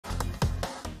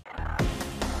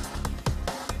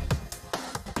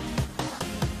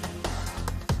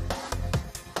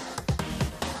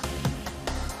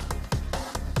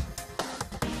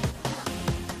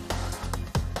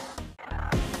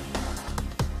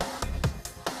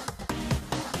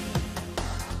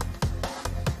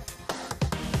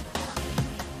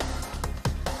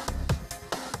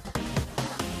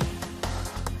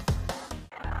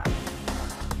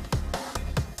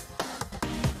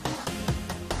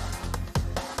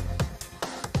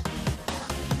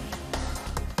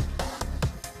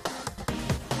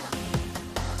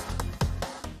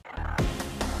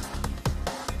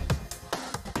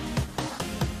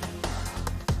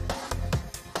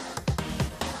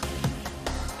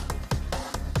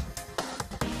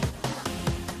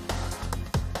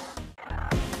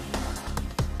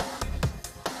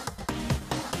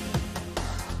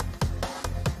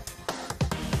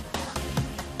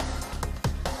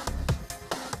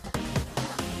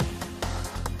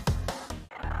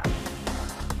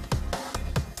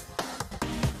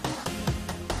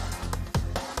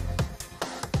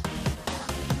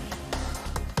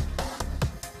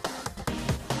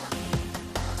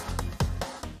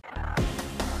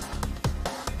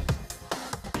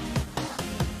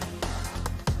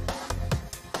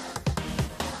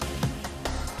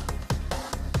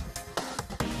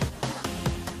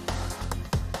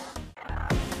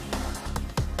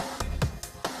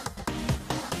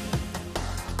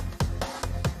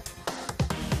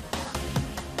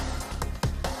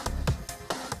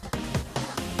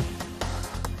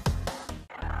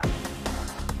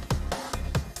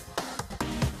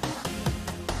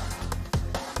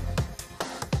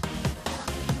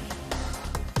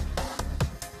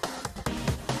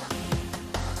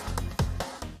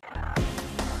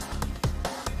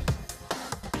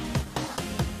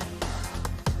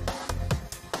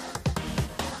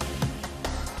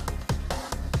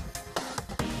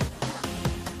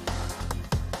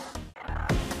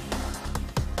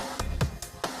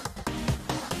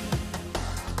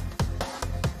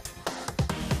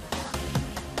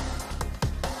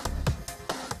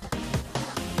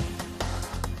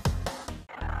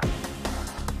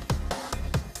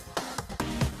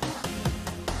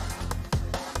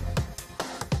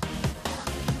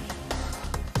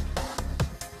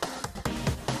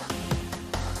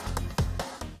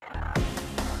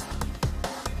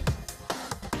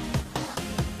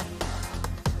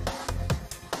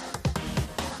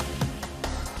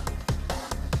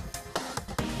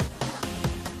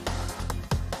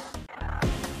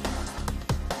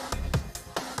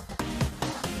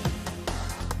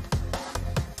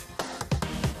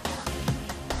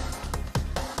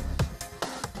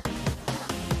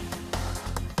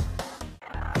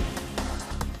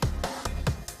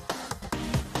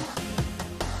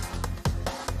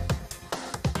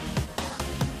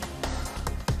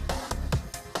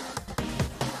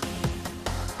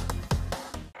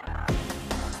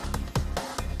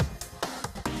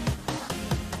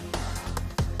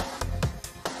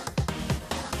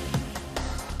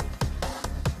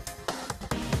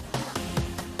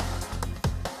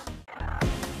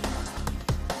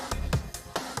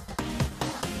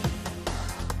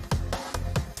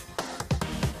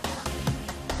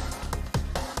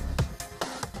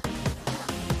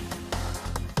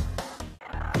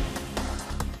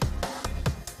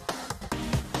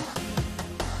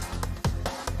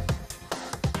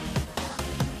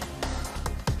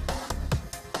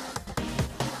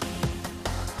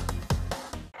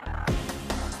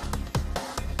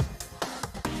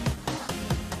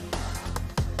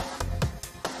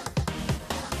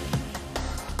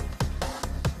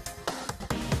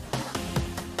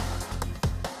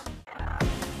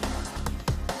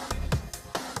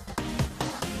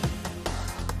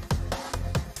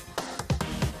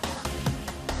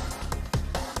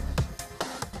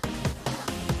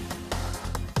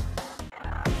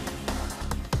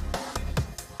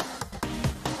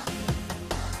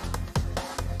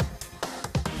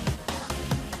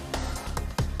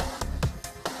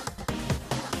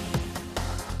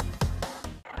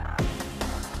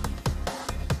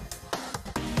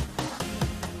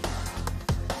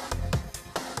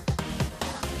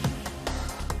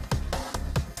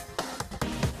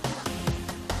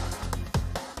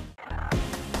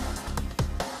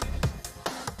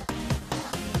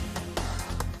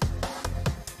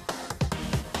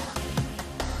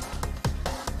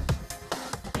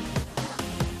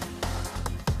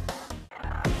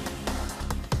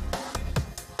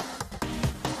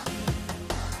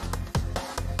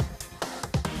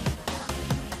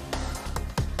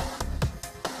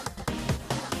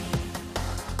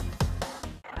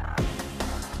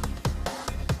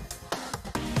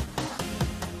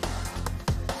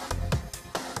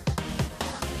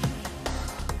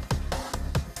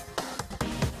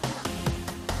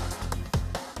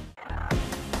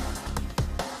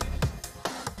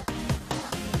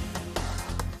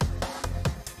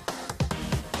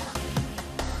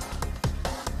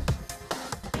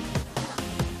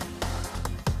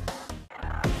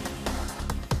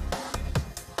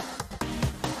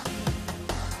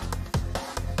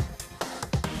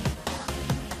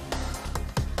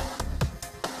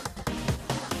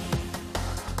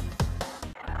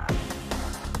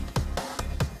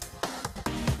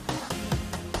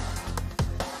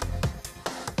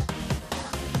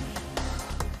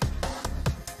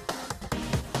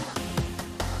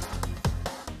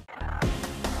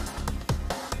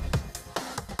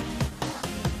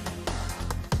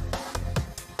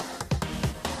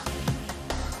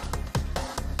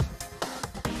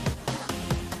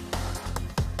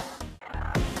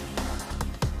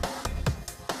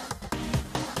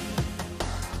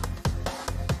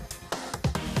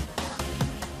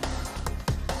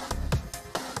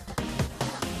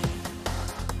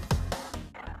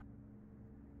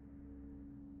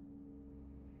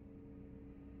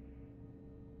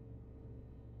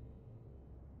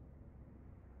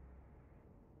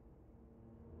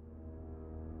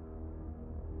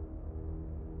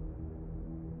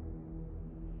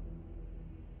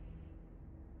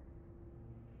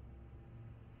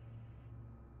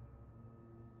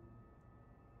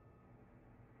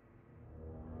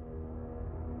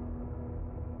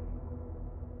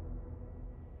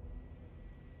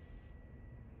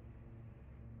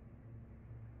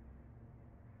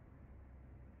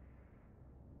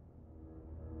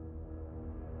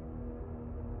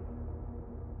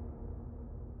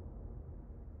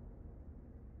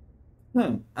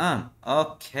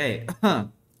Okay.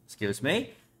 Excuse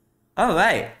me.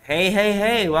 Alright.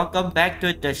 Hey. Welcome back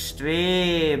to the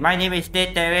stream. My name is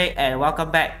Derek and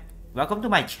welcome back. Welcome to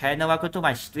my channel. Welcome to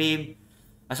my stream.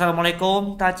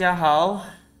 Assalamualaikum. 大家好.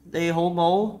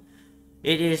 Homo.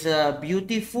 It is a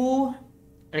beautiful,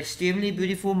 extremely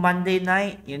beautiful Monday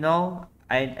night, you know.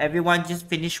 And everyone just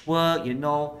finished work, you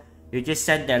know. You just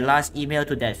sent that last email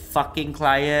to that fucking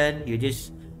client. You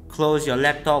just close your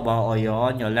laptop or you're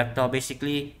on your laptop.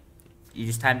 Basically,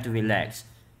 it's time to relax.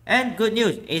 And good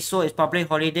news, ASO is public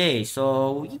holiday,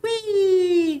 so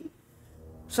whee!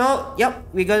 So yep,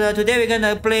 we're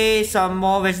gonna play some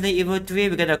more Resident Evil 3.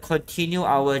 We're gonna continue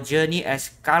our journey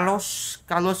as Carlos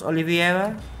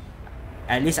Oliveira.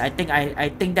 At least I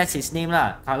think that's his name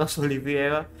lah, Carlos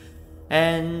Oliveira.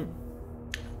 And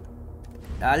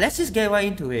let's just get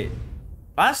right into it.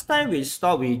 Last time we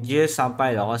stopped with Jill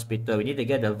sampai the hospital. We need to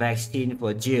get the vaccine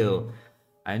for Jill.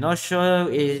 I'm not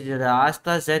sure is the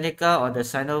AstraZeneca or the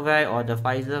Sinovac or the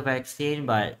Pfizer vaccine,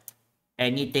 but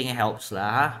anything helps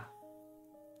lah.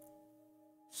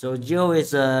 So Jill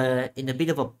is in a bit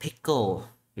of a pickle,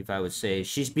 if I would say.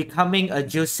 She's becoming a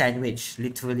Jill sandwich,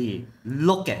 literally.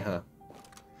 Look at her.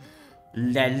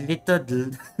 That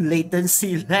little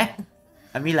latency lag.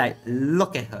 I mean, like,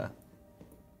 look at her.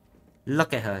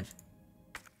 Look at her.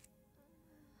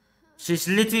 She's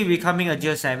literally becoming a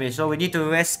Jill sandwich, so we need to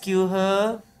rescue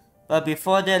her. But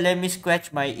before that, let me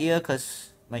scratch my ear,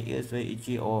 cause my ear is very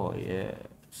itchy. Oh, yes.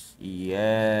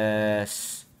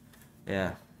 Yes.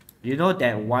 Yeah. You know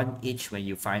that one itch when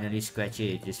you finally scratch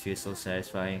it, it just feels so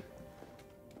satisfying.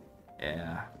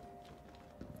 Yeah.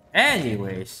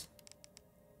 Anyways.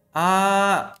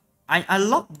 I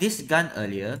unlocked this gun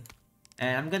earlier,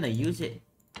 and I'm gonna use it.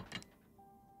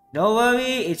 Don't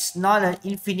worry, it's not an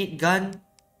infinite gun.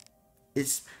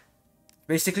 It's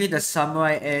basically the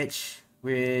Samurai Edge,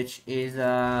 which is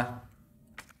how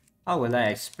will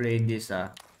I explain this?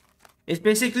 It's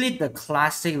basically the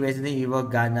classic Resident Evil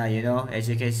gun, you know. As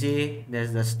you can see,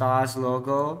 there's the stars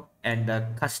logo and the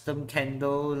custom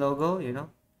candle logo, you know.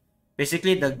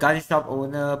 Basically the gun shop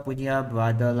owner punya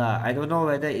brother lah. I don't know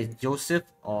whether it's Joseph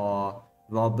or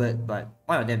Robert, but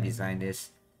one of them designed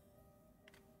this.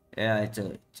 Yeah, it's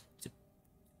a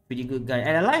pretty good gun.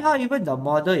 And I like how even the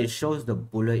model, it shows the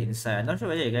bullet inside. I'm not sure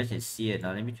whether you guys can see it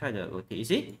now. Let me try to rotate. You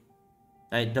see?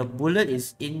 Like the bullet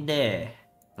is in there.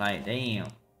 Like,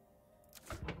 damn.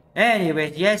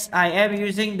 Anyways, yes, I am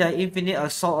using the Infinite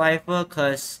Assault Rifle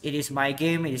because it is my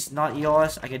game. It is not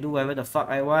yours. I can do whatever the fuck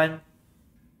I want.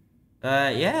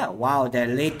 Yeah, wow, that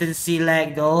latency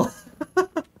lag though. Oh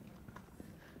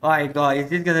my god, is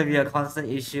this gonna be a constant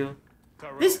issue?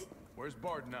 This... Where's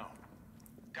Bard now?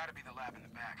 Gotta be the lab in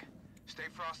the back. Stay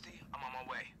frosty, I'm on my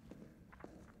way.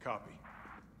 Copy.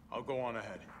 I'll go on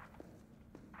ahead.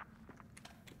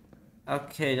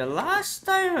 Okay, the last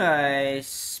time I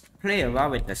play around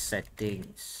with the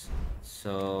settings.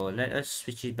 So let us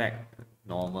switch it back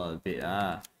normal a bit.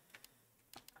 I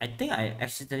think I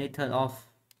accidentally turned off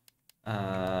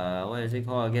what is it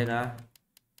called again?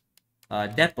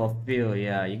 Depth of field.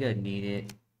 Yeah, you're gonna need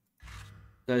it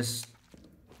because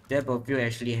depth of field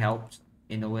actually helps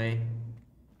in a way.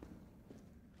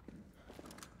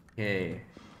 Okay.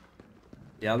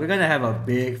 Yeah, we're gonna have a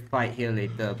big fight here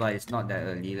later, but it's not that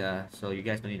early lah, so you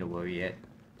guys don't need to worry yet.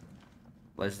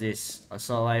 What's this?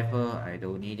 Assault rifle? I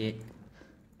don't need it.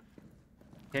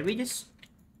 Can we just...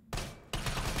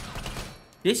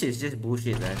 This is just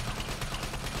bullshit, man.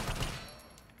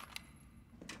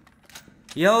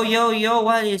 Yo,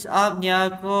 what is up,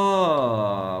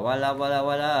 Nyako? What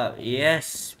up?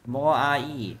 Yes, more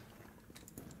RE.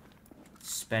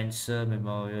 Spencer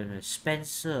Memorial.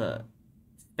 Spencer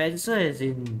is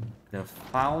in the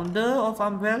founder of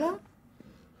Umbrella?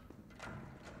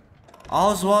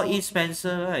 Oswald E.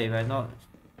 Spencer, right? If I'm not...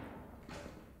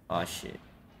 Oh, shit.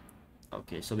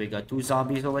 Okay, so we got two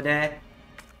zombies over there.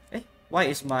 Why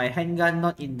is my handgun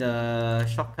not in the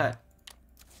shortcut?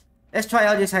 Let's try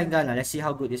out this handgun. Let's see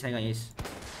how good this handgun is.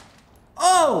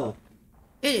 Oh!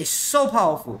 It is so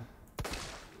powerful.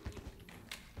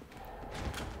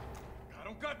 I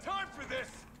don't got time for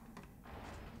this.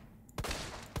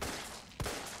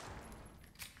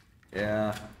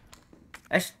 Yeah.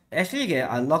 Actually, you can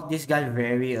unlock this gun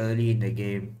very early in the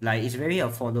game. Like, it's very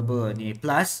affordable only.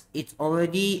 Plus, it's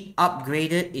already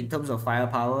upgraded in terms of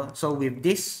firepower. So with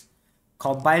this,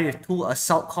 combined with 2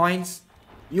 assault coins,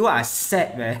 you are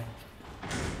set, man.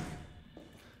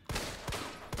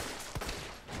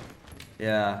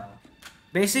 Yeah.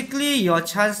 Basically, your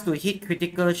chance to hit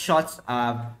critical shots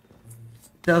are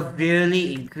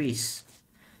severely increased.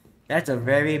 That's a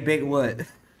very big word.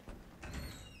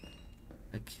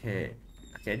 Okay.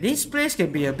 Okay, this place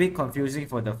can be a bit confusing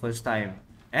for the first time.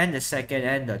 And the second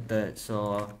and the third,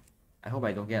 so I hope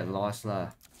I don't get lost lah.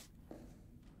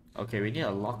 Okay, we need a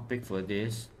lockpick for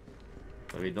this.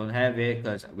 But we don't have it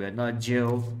because we're not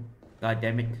Jill. God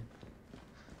damn it.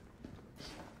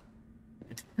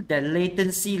 That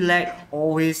latency lag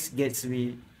always gets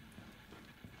me.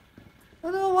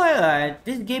 I don't know why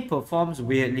this game performs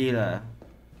weirdly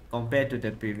compared to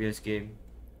the previous game.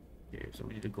 Okay, so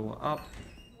we need to go up.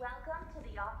 Welcome to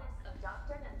the office of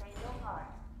Dr. Nathaniel Hart.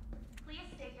 Please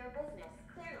state your business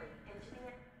clearly into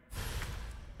the...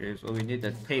 Okay, so we need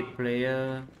the tape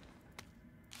player.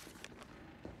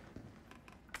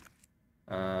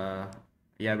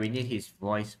 Yeah, we need his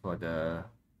voice for the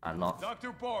unlock.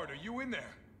 Dr. Bard, are you in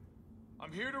there?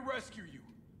 I'm here to rescue you.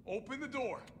 Open the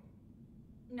door.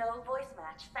 No voice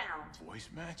match found. Voice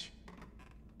match?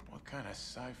 What kind of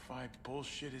sci-fi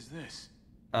bullshit is this?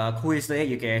 Cool Easter egg,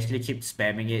 you can actually keep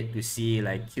spamming it to see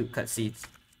like cute cutscenes.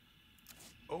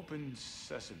 Open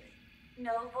sesame.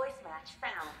 No voice match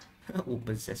found.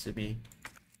 Open sesame.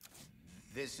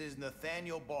 This is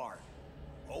Nathaniel Bard.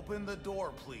 Open the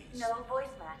door, please. No voice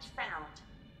match found.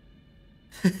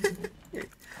 Come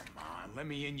on, let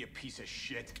me in, you piece of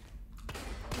shit.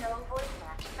 No voice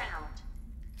match found.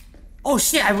 Oh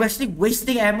shit, I'm actually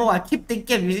wasting ammo. I keep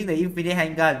thinking I'm using the infinite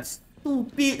handgun.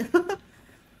 Stupid.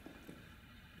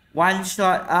 One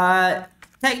shot.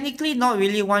 Technically not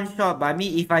really one shot, but I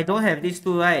mean if I don't have this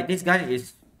tool, right, this gun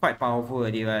is quite powerful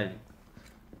already, right?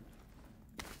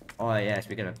 Oh yeah,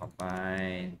 speaking of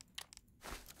combine.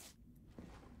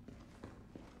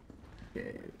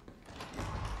 Okay.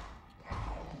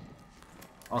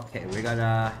 Okay, we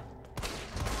gotta...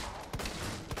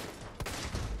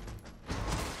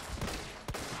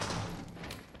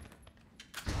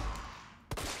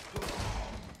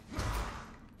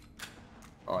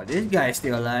 Oh, this guy is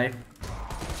still alive.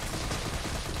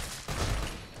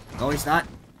 No, he's not.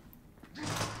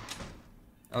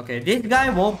 Okay, this guy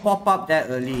won't pop up that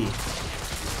early.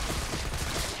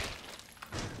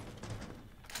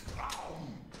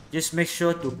 Just make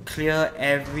sure to clear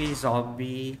every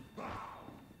zombie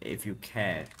if you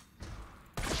can.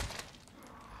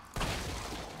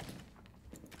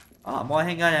 Ah, more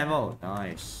handgun ammo.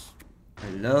 Nice. I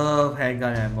love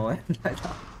handgun ammo.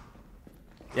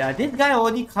 Yeah, this guy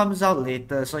only comes out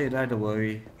later, so you don't have to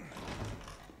worry.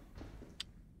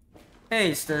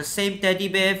 Hey, it's the same teddy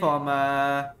bear from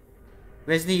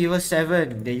Resident Evil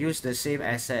 7. They use the same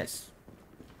assets.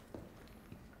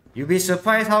 You'll be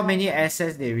surprised how many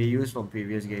assets they reuse from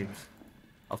previous games.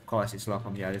 Of course, it's locked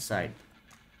from the other side.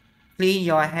 Clean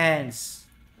your hands.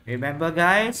 Remember,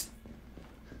 guys?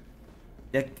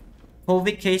 The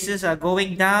COVID cases are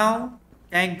going down.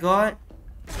 Thank God.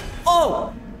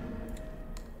 Oh!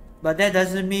 But that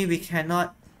doesn't mean we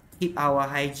cannot keep our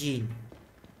hygiene.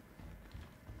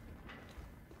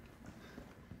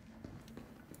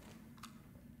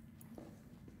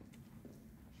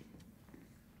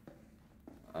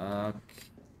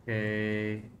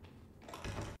 Okay.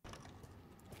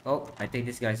 Oh, I think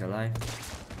this guy's alive.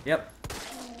 Yep.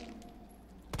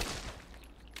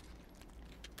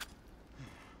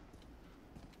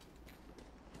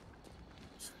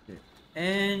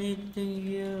 Anything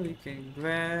here we can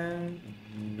grab?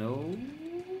 No.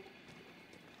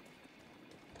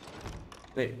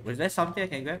 Wait, was there something I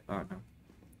can grab? Oh no.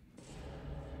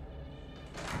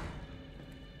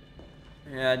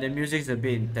 Yeah, the music's a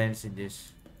bit intense in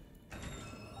this.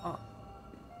 Oh.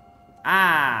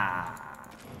 Ah,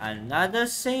 another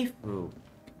safe room.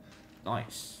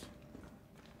 Nice.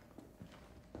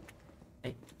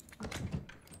 Hey.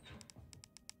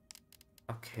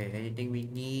 Okay, anything we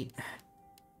need?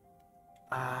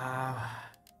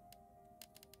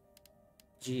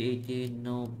 G18,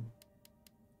 no.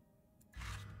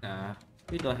 Nah,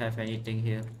 we don't have anything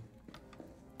here.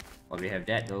 But we have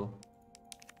that though.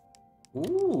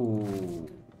 Ooh.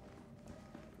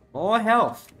 More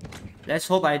health. Let's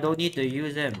hope I don't need to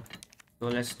use them. So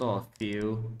let's store a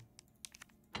few.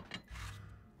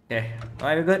 Okay,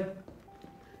 alright, we're good.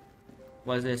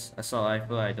 What's this? Assault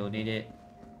rifle, I don't need it.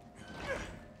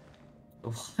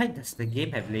 Why does the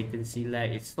game have latency lag?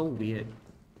 It's so weird.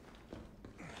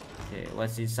 Okay,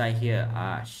 what's inside here?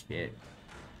 Ah, shit.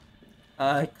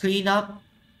 Clean up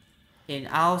in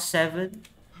aisle 7.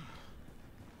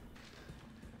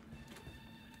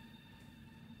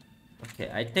 Okay,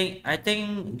 I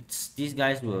think these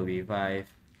guys will revive.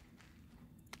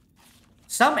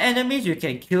 Some enemies you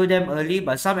can kill them early,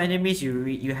 but some enemies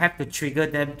you have to trigger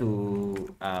them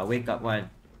to wake up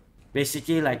one.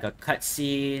 Basically like a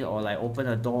cutscene or like open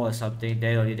a door or something,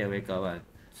 then only they wake up one.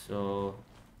 So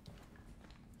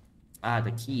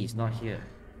the key is not here.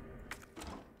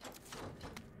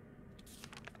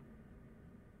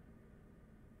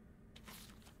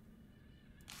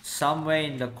 somewhere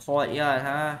in the courtyard,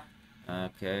 huh?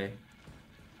 Okay.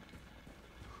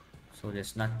 So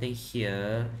there's nothing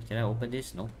here. Can I open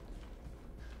this? No.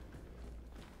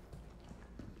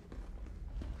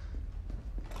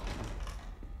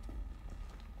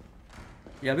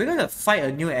 Yeah, we're gonna fight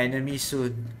a new enemy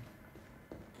soon.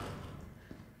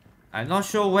 I'm not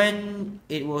sure when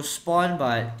it will spawn,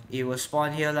 but it will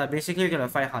spawn here lah. Basically, we're gonna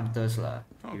fight hunters lah.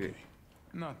 Okay,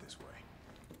 not this way.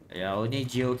 Yeah, only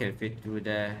Geo can fit through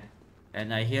there.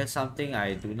 And I hear something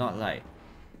I do not like.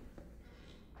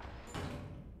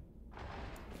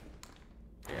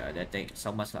 Yeah, that thing.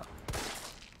 So much luck.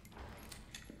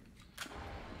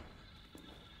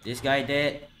 This guy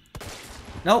dead.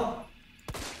 Nope.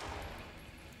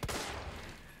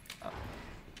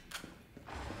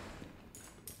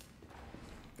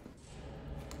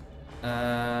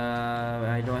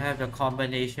 I don't have the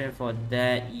combination for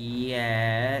that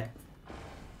yet.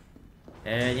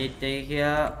 Anything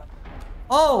here?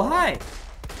 Oh, hi!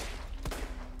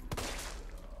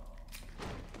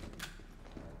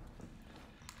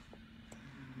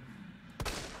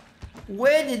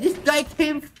 Where did this guy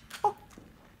came from?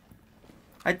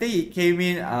 I think he came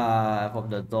in from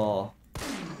the door.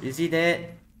 Is he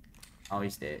dead? Oh,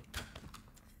 he's dead.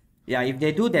 Yeah, if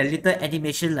they do that little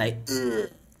animation like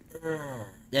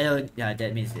then yeah,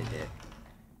 that means they're dead.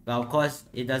 But of course,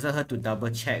 it doesn't hurt to double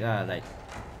check like.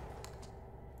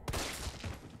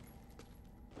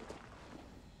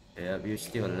 Yeah, you're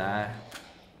still alive.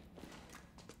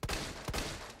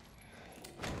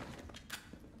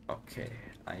 Okay,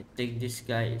 I think this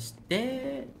guy is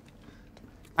dead.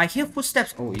 I hear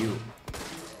footsteps. Oh, you.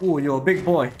 Oh, you're a big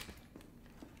boy.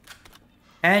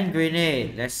 Hand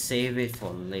grenade. Let's save it for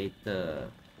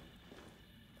later.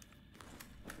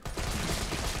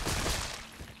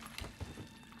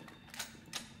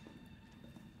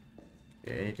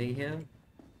 Okay, anything here?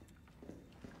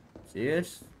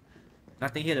 Serious?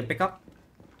 Nothing here to pick up?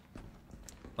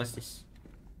 What's this?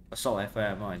 Assault rifle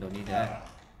ammo. I don't need that.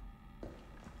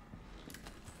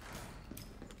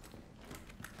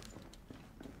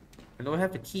 I don't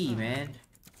have the key, man.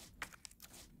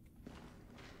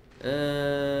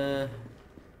 Okay,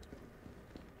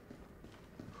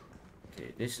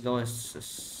 this door is the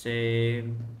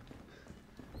same.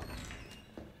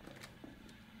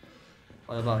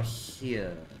 What about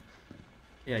here?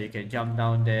 Yeah, you can jump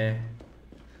down there.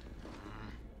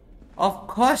 Of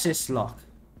course it's locked.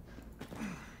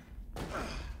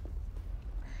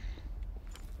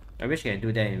 I wish I can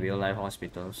do that in real life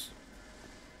hospitals.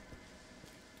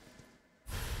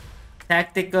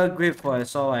 Tactical grip for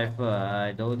assault rifle.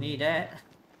 I don't need that.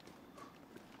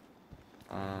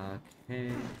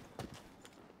 Okay.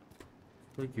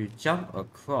 So you jump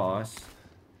across.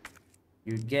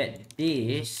 You get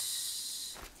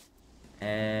this.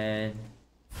 And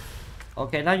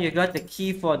okay, now you got the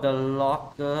key for the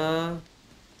locker.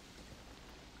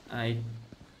 I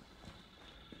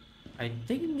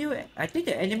think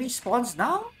the enemy spawns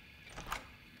now.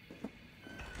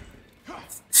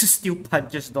 Still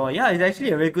punches door. Yeah, it's actually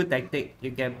a very good tactic.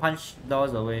 You can punch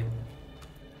doors away.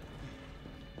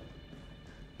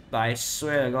 But I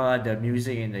swear to God, the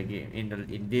music in the game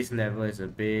in this level is a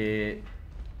bit.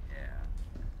 Yeah.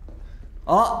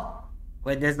 Oh,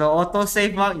 when there's the auto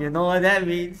save mark, you know what that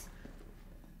means.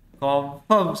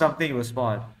 Confirm something will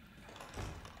spawn.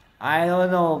 I don't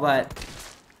know, but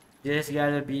just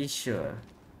gotta be sure.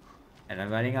 And I'm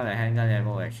running out of handgun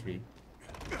ammo actually.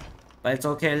 But it's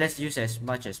okay, let's use as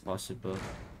much as possible.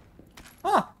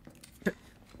 Ah!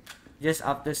 Just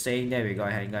after saying that, we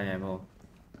got handgun ammo.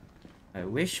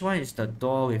 Which one is the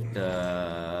door with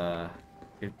the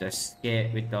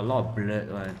a lot of blood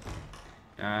one?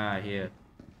 Ah, here.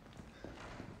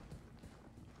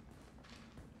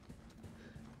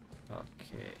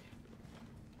 Okay.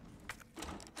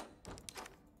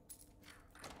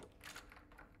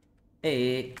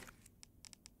 Hey.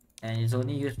 And it's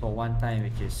only used for one time,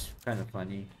 which is kind of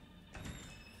funny.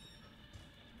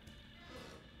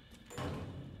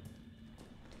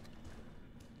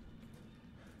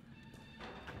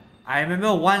 I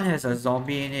remember one has a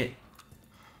zombie in it.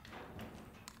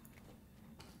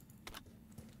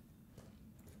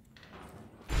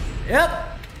 Yep!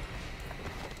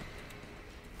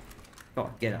 Come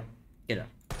on, get up. Get up.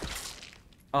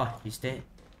 Oh, he's dead.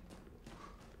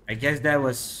 I guess that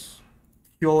was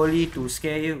purely to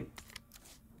scare you.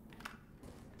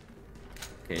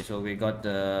 Okay, so we got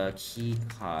the key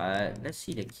card. Let's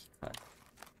see the key card.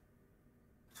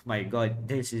 My god,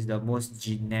 this is the most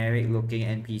generic looking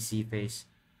NPC face.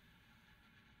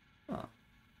 Huh.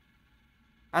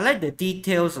 I like the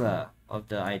details of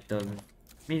the item.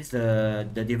 Means the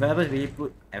developers really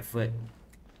put effort.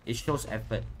 It shows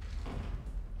effort.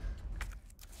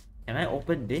 Can I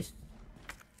open this?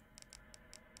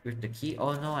 With the key?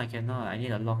 Oh no, I cannot. I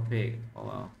need a lockpick. Oh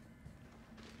wow.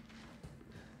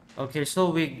 Okay, so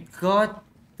we got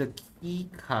the key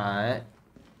card,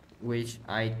 which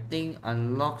I think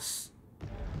unlocks.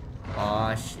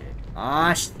 Oh shit.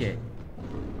 Ah shit.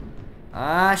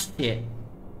 Ah shit.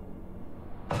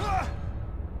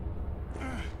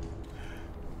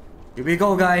 Here we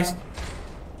go, guys.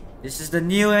 This is the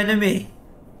new enemy.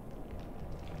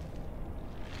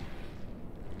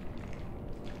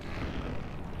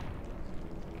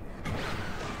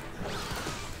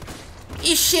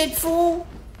 Eat shit, fool!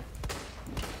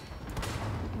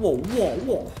 Whoa, whoa,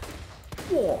 whoa.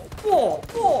 Whoa, whoa,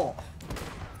 whoa.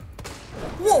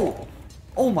 Whoa!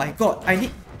 Oh my god, I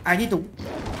need to...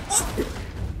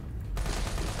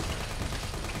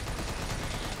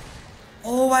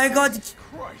 Oh my god!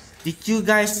 Did you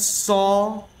guys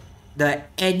saw the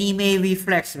anime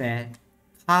reflex, man?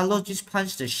 Carlos just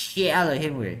punched the shit out of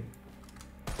him with.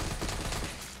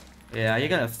 Yeah, you're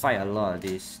gonna fight a lot of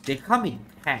these. They come in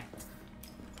packs.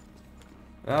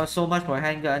 Well, so much for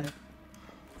handgun.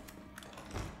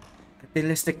 I think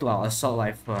let's stick to our assault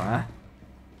rifle, huh?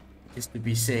 Just to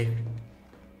be safe.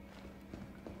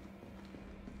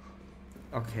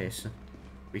 Okay, so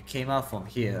we came out from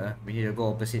here. We need to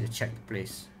go opposite to check the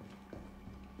place.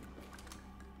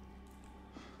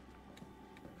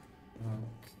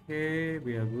 Okay,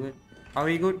 we are good. Are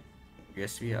we good?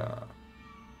 Yes, we are.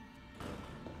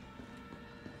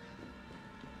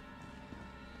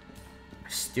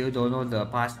 Still don't know the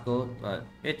passcode, but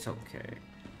it's okay.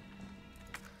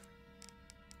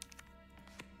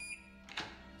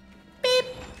 Beep.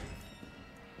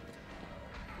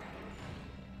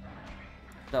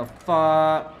 The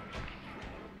fuck?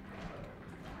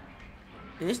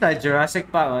 It's like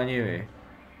Jurassic Park anyway.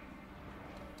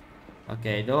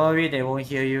 Okay, don't worry, they won't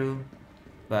hear you.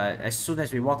 But as soon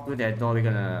as we walk through that door, we're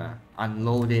gonna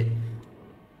unload it.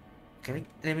 Okay,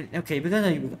 okay, we're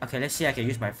gonna... Okay, let's see, I can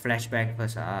use my flashbang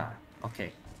first.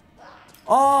 Okay.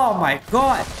 Oh my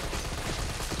god!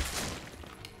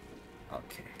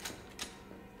 Okay.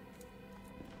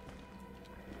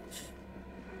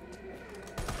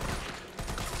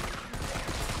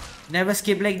 Never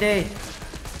skip leg day.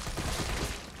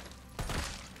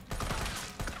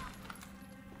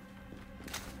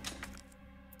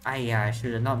 Yeah, I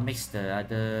should have not mixed the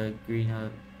other green herb.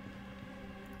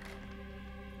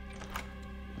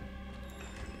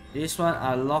 This one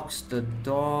unlocks the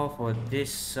door for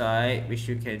this side, which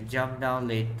you can jump down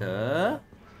later.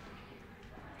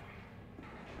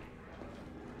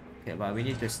 Okay, but we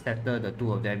need to settle the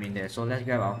two of them in there. So let's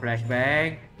grab our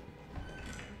flashbang.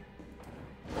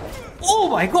 Oh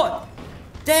my god!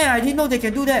 Damn, I didn't know they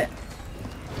can do that.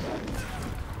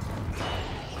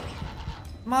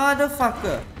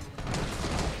 Motherfucker.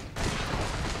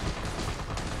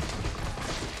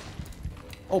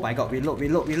 Oh my god, reload,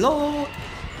 reload, reload!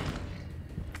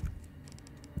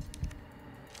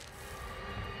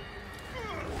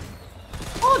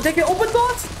 Oh, they can open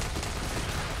doors?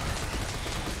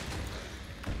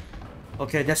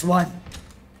 Okay, there's one.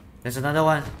 There's another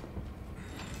one.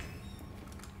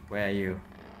 Where are you?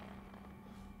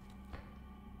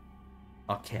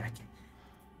 Okay, I can...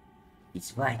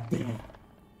 It's right there.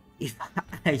 If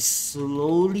I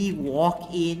slowly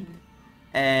walk in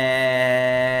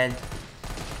and...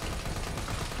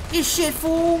 Eat shit,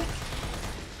 fool!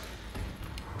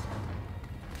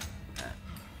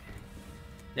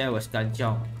 That was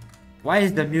Ganjiang. Why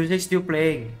is the music still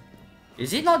playing?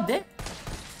 Is it not dead?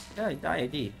 Yeah, it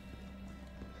died already.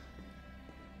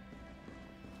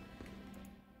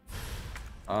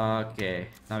 Okay,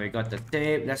 now we got the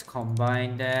tape. Let's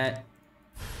combine that.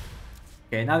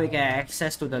 Okay, now we get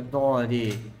access to the door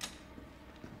already.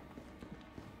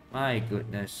 My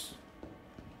goodness.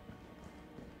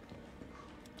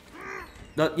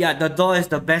 The door is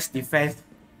the best defense.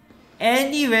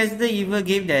 Any Resident Evil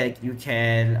game that you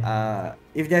can,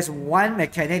 if there's one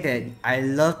mechanic that I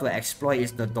love to exploit,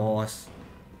 is the doors.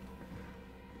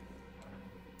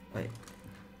 Wait.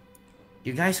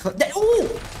 You guys heard that? Oh!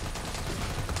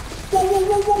 Whoa, whoa,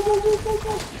 whoa, whoa, whoa, whoa, whoa,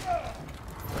 whoa!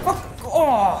 Fuck!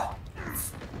 Oh!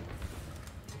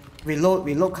 Reload,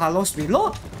 reload, Carlos,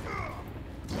 reload!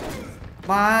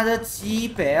 妈的鸡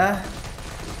北啊!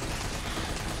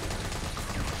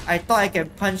 I thought I can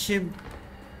punch him.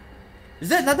 Is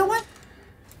that another one?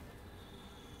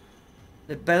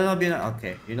 The better not be not.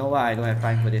 Okay, you know what? I don't have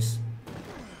time for this.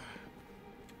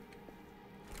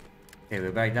 Okay,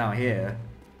 we're back down here.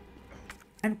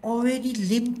 I'm already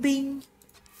limping?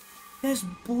 That's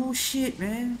bullshit,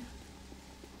 man.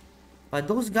 But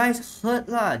those guys hurt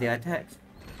lah, their attacks.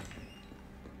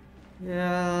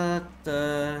 Yeah,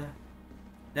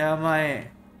 never mind.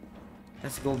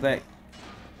 Let's go back.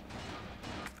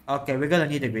 Okay, we're gonna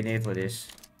need a grenade for this.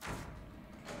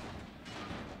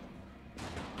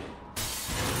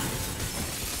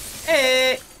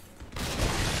 Hey!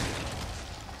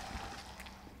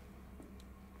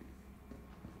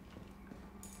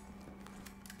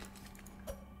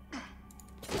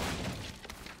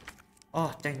 Oh,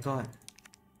 thank God.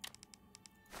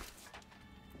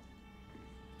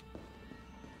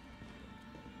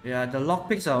 Yeah, the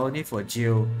lockpicks are only for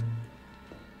Jill.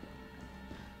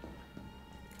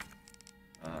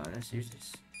 Let's use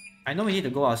this. I know we need to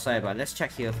go outside, but let's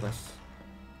check here first.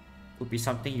 Could be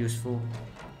something useful.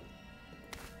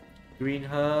 Green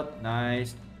herb,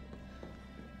 nice.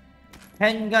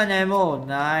 Handgun ammo,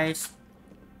 nice.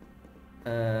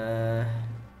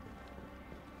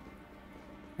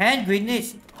 Hand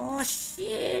grenades. Oh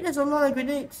shit, there's a lot of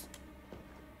grenades.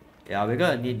 Yeah, we're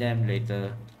gonna need them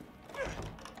later.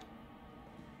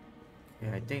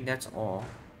 Yeah, I think that's all.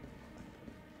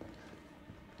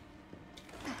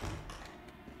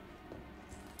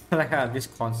 Like I'm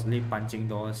just constantly punching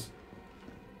doors.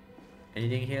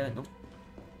 Anything here? Nope.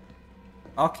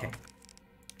 Okay.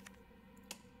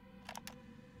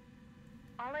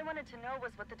 All I wanted to know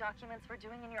was what the documents were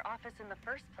doing in your office in the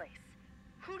first place.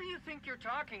 Who do you think you're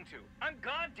talking to? I'm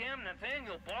goddamn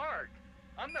Nathaniel Bard.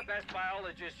 I'm the best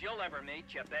biologist you'll ever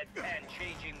meet, you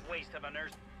bedpan-changing waste of a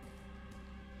nurse.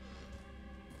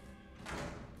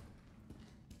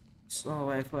 Assault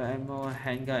rifle ammo,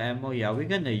 handgun ammo. Yeah, we're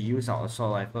gonna use our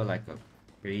assault rifle like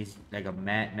a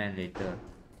madman later.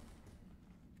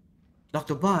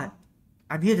 Dr. Bard,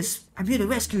 I'm here to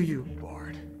rescue you.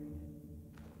 Bard.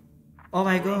 Oh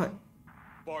my God.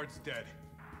 Bard's dead.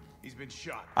 He's been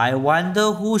shot. I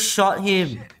wonder who shot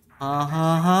him.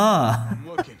 I'm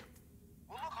looking.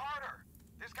 We'll look harder.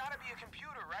 There's gotta be a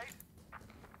computer, right?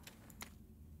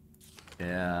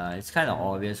 Yeah, it's kind of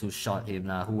obvious who shot him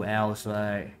lah. Who else,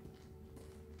 right?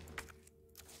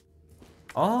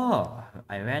 Oh,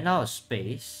 I ran out of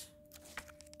space,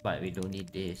 but we don't need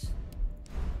this.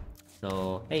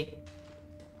 So hey,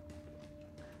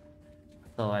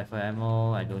 so rifle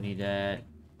ammo. I don't need that.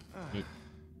 Need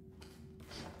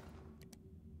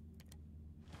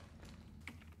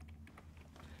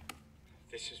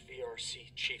This is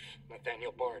VRC Chief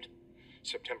Nathaniel Bard,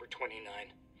 September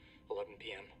 29, 11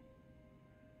 p.m.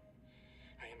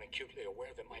 I am acutely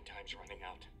aware that my time's running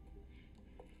out.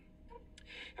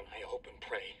 And I hope and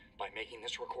pray, by making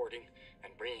this recording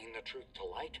and bringing the truth to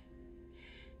light,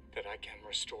 that I can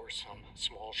restore some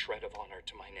small shred of honor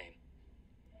to my name.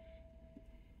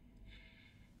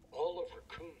 All of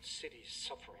Raccoon City's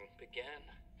suffering began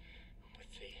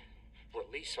with the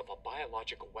release of a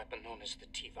biological weapon known as the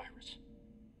T-virus.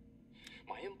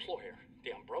 My employer,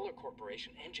 the Umbrella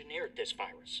Corporation, engineered this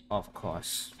virus. Of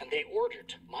course. And they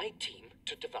ordered my team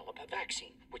to develop a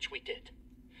vaccine, which we did.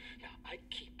 Now, I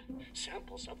keep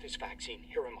samples of this vaccine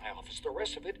here in my office. The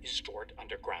rest of it is stored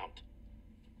underground.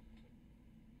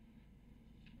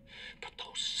 But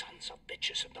those sons of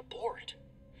bitches at the board,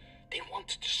 they want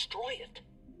to destroy it.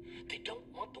 They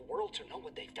don't want the world to know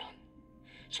what they've done.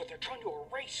 So they're trying to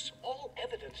erase all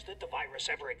evidence that the virus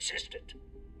ever existed.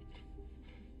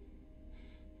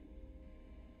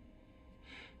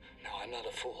 Now, I'm not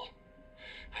a fool.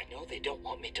 I know they don't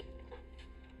want me to...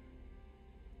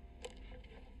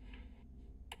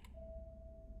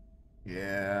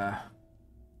 Yeah.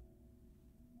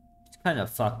 It's kind of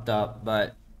fucked up,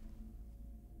 but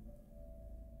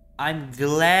I'm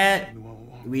glad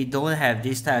we don't have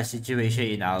this type of situation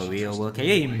in our real world. Can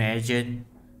you imagine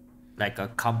like a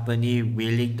company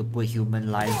willing to put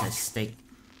human lives at stake?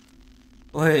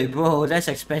 Wait, bro, that's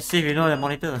expensive, you know, the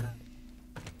monitor.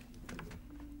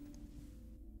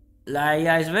 Like,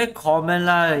 yeah, it's very common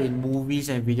lah in movies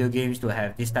and video games to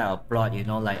have this type of plot, you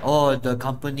know, like, oh, the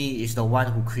company is the one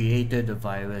who created the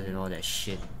virus and all that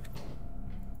shit.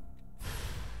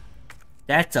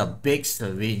 That's a big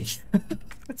syringe.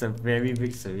 That's a very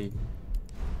big syringe.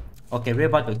 Okay, we're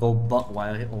about to go buck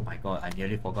wild. Oh my god, I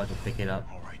nearly forgot to pick it up.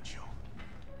 Alright, Joe.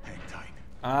 Hang tight.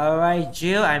 Alright,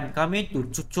 Jill, I'm coming to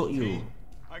chuchuk you.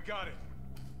 I got it.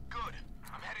 Good.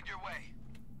 I'm headed your way.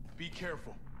 Be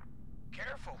careful.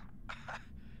 Careful.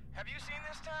 Have you seen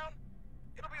this town?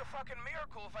 It'll be a fucking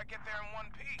miracle if I get there in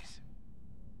one piece.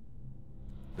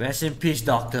 Rest in peace,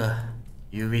 Doctor.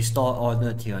 You restore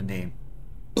honor to your name.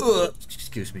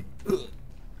 Excuse me.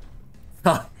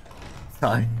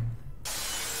 Sorry.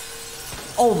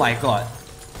 Oh my god.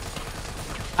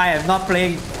 I am not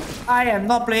playing. I am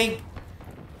not playing.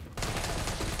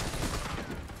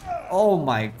 Oh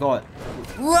my god.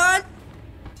 Run!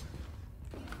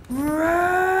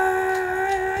 Run!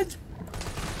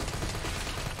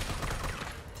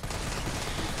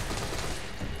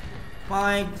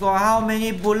 my god, how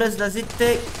many bullets does it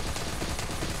take?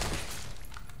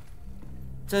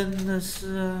 真的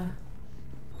是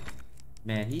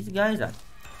Man, these guys are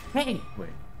tank. Wait.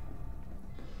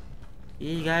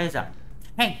 These guys are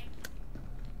tank.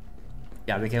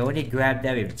 Yeah, we can only grab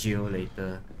them with Jill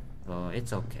later. So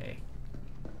it's okay.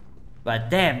 But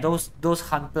damn, those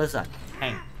hunters are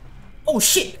tank. Oh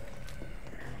shit!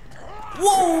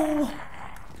 Whoa!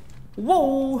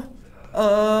 Whoa!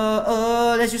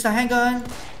 Let's use the handgun.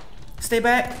 Stay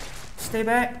back. Stay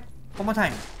back. One more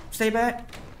time. Stay back.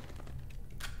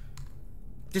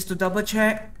 Just to double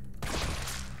check.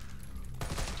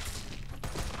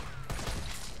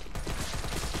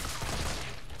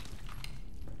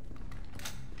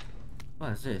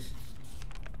 What is this?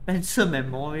 Spencer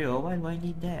Memorial? Why do I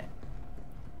need that?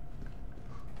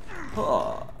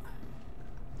 Oh.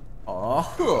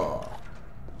 Oh.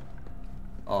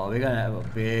 Oh, we're gonna have a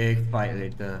big fight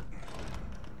later.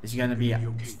 It's gonna be a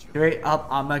straight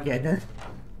up Armageddon.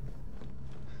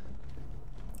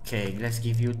 Okay, let's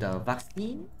give you the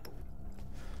vaccine.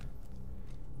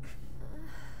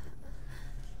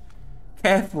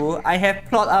 Careful, I have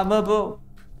plot armor, bro.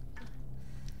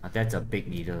 Oh, that's a big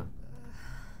needle.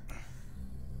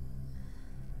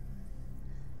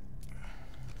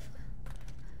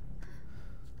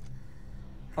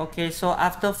 Okay, so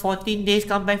after 14 days,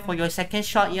 come back for your second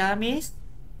shot, yeah, miss?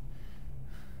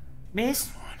 Miss?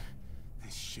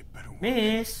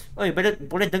 Miss? Oh,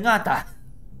 boleh dengar tak?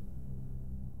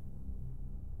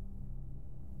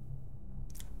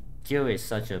 Jill is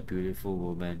such a beautiful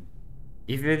woman.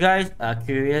 If you guys are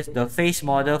curious, the face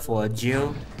model for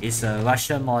Jill is a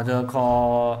Russian model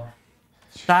called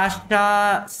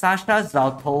Sasha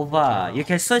Zaltova. You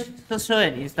can search her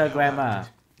on Instagram.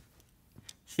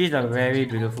 She's a very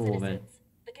beautiful woman.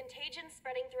 The contagion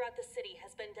spreading throughout the city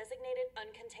has been designated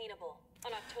uncontainable.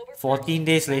 On October 14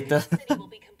 days later.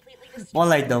 More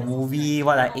like the movie,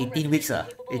 what, like 18 weeks?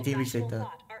 18 weeks later.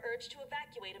 Are urged to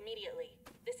evacuate immediately.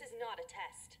 This is not a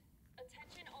test.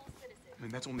 Attention all citizens. I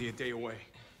mean, that's only a day away.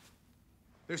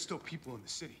 There's still people in the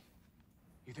city.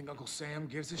 You think Uncle Sam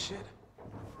gives a shit?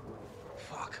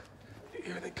 Fuck.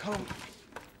 Here they come.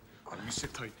 Oh, you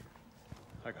sit tight.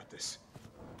 I got this.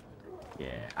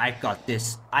 Yeah, I got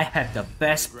this. I have the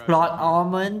best plot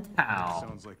armor in town.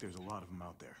 Sounds like there's a lot of them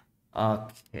out there.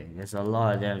 Okay, there's a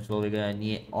lot of them, so we're gonna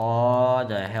need all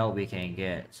the help we can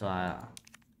get. So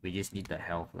we just need the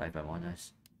help, if I'm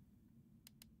honest.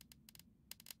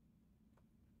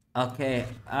 Okay,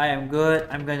 I am good.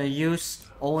 I'm gonna use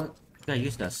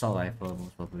the assault rifle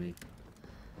most probably.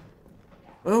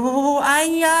 Oh,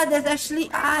 yeah, there's actually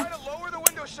Lower the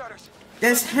window shutters.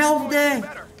 there's help there.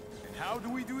 And how do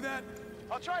we do that?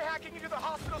 I'll try hacking into the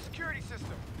hospital security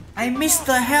system. I missed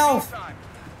the health.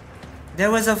 There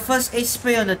was a first aid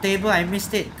spray on the table. I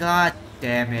missed it. God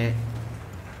damn it.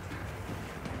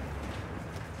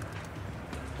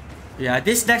 Yeah,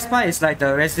 this next part is like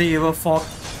the Resident Evil 4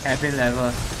 cabin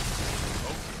level.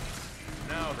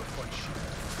 Now the fun shit.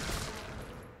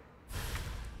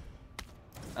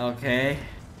 Okay.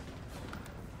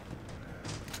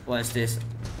 What is this?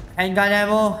 Handgun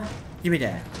ammo? Give me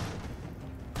that.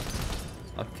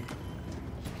 Okay.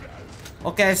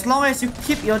 Okay, as long as you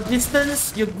keep your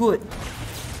distance, you're good.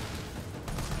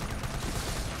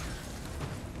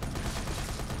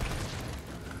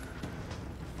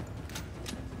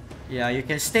 Yeah, you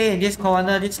can stay in this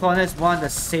corner. This corner is one of the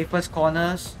safest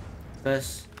corners.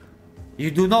 Because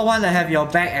you do not want to have your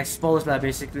back exposed,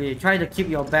 basically. Try to keep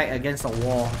your back against the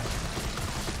wall.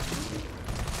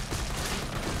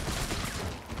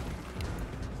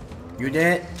 You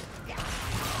dead?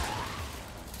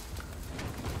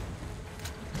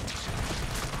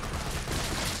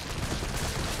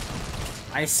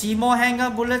 I see more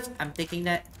handgun bullets. I'm taking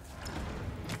that.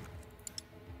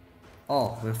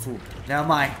 Oh, we're full. Never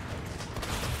mind.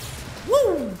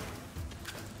 Woo!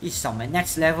 This is some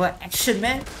next level action,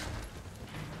 man.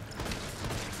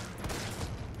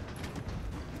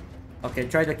 Okay,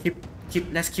 try to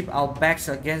let's keep our backs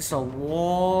against the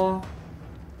wall.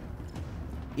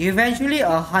 Eventually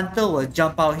a hunter will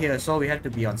jump out here, so we have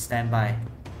to be on standby.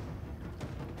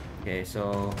 Okay,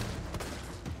 so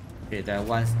that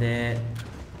one's dead.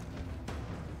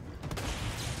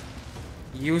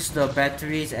 Use the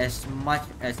batteries as much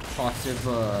as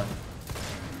possible.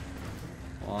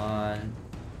 One.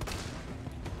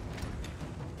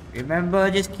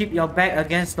 Remember, just keep your back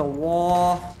against the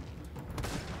wall.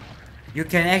 You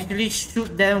can actually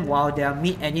shoot them while they are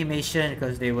mid-animation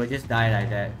because they will just die like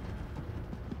that.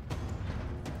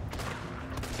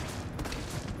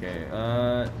 Okay,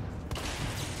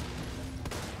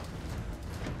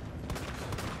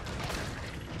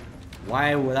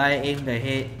 Why would I aim the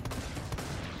head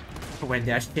when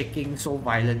they are shaking so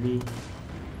violently?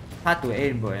 Hard to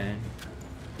aim, man.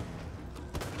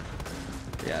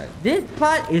 Yeah, this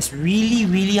part is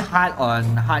really hard on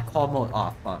hardcore mode.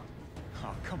 Oh fuck.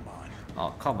 Oh, come on.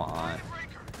 Oh come on.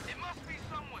 It must be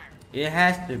somewhere. It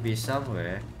has to be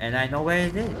somewhere, and I know where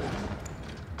it is.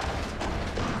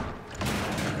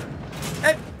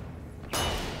 Hey.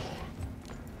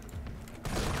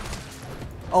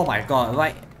 Oh my god,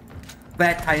 right?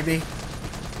 Bad timing.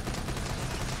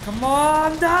 Come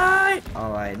on, die!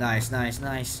 Alright, nice.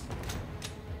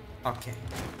 Okay.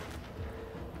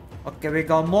 Okay, we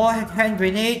got more hand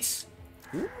grenades.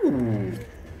 Ooh.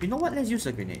 You know what? Let's use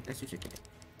a grenade.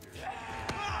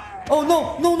 Oh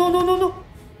no!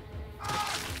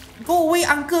 Go away,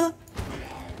 uncle!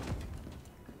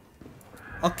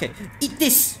 Okay, eat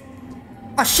this!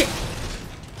 Oh shit!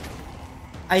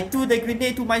 I threw the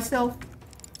grenade to myself.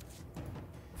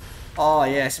 Oh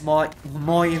yes, more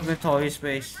inventory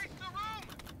space.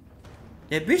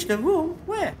 They breached the room?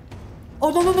 Where?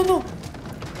 Oh no!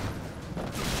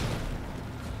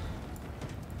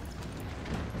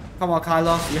 Come on,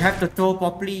 Carlos, you have to throw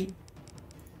properly.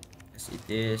 Let's eat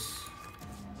this.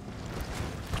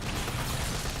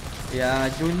 Yeah,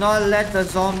 do not let the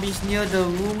zombies near the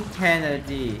room,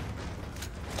 Kennedy.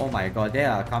 Oh my god, they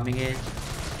are coming in.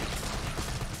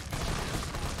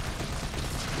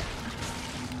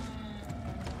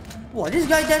 What, this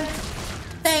guy then?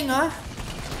 Dang, huh?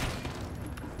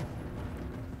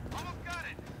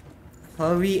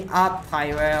 Hurry up,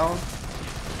 Tyrell.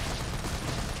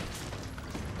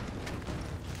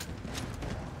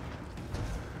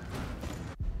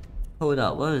 Hold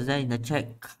up, what was that in the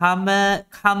chat?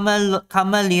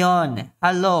 Chameleon.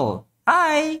 Hello.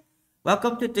 Hi.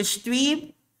 Welcome to the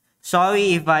stream.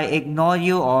 Sorry if I ignored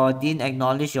you or didn't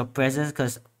acknowledge your presence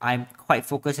because I'm quite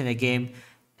focused in the game.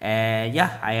 And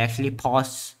yeah, I actually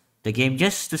paused the game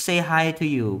just to say hi to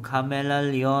you.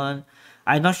 Chameleon.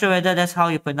 I'm not sure whether that's how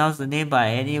you pronounce the name, but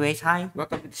anyways, hi.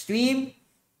 Welcome to the stream.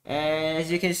 And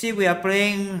as you can see, we are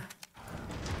playing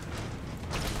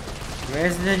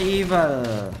Resident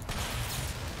Evil.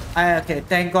 Okay,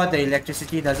 thank god the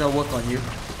electricity doesn't work on you.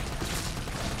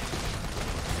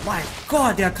 My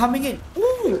god, they are coming in.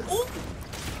 Ooh.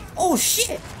 Oh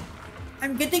shit.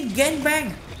 I'm getting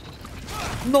gangbang.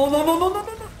 No.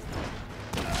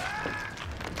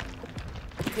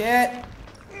 Get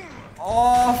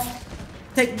off.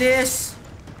 Take this.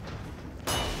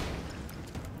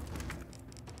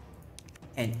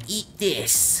 And eat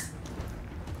this.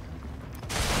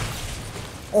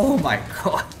 Oh my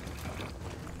god.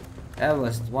 That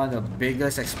was one of the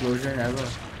biggest explosions ever.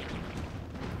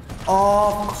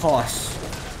 Of course.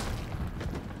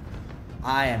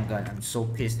 I'm so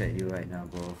pissed at you right now,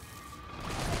 bro.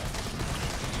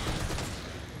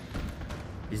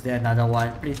 Is there another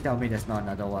one? Please tell me there's not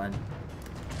another one.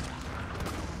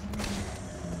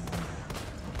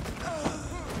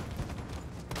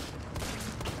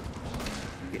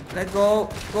 Okay, let go.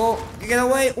 Go. Get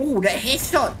away. Ooh, that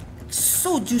headshot.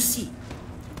 So juicy.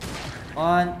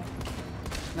 On.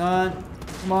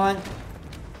 Come on.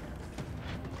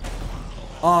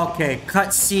 Okay,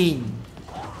 cutscene.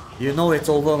 You know it's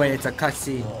over when it's a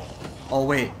cutscene. Oh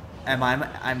wait,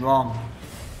 I'm wrong.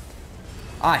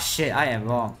 Ah shit, I am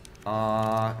wrong.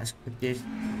 Let's put this.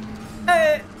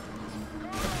 Hey.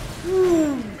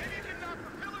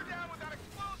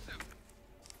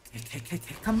 Okay,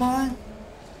 come on.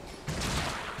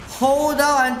 Hold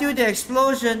out until the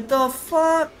explosion. The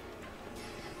fuck?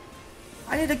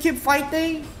 I need to keep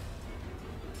fighting?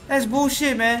 That's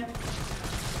bullshit, man.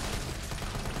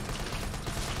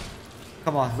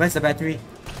 Come on, where's the battery?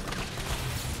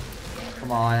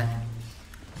 Come on.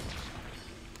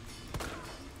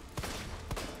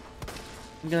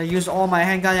 I'm gonna use all my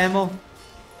handgun ammo.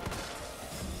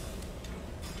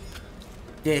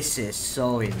 This is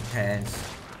so intense.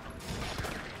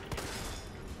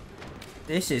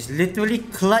 This is literally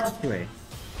clutch, way.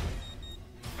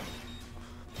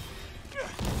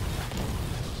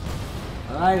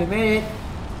 Alright, we made it.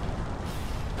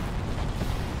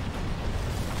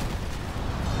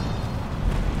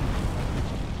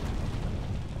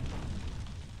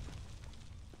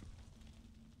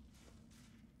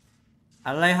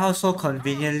 I like how so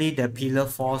conveniently the pillar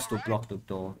falls to block the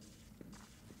door.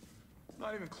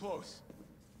 Not even close.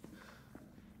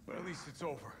 But at least it's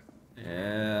over.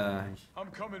 Yeah. I'm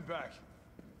coming back.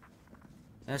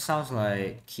 That sounds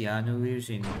like Keanu Reeves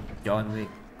in John Wick.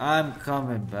 I'm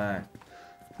coming back.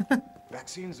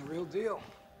 Vaccine's the real deal.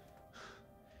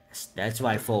 That's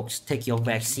right, folks. Take your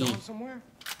vaccine. Going somewhere?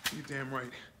 You're damn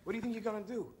right. What do you think you're gonna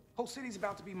do? Whole city's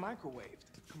about to be microwaved.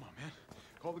 Come on, man.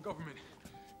 Call the government.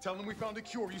 Tell them we found a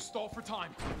cure. You stall for time.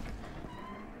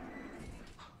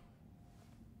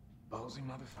 Ballsy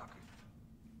motherfucker.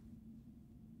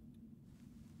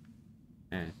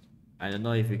 And I don't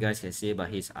know if you guys can see, but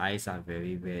his eyes are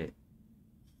very red.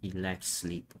 He lacks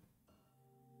sleep.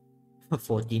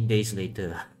 14 days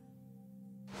later.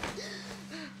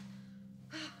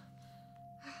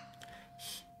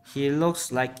 He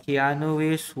looks like Keanu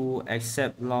Reeves who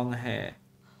accept long hair.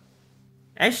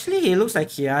 Actually, he looks like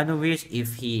Keanu Reeves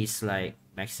if he is like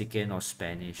Mexican or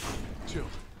Spanish. Jill.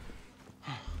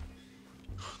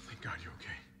 Thank God you're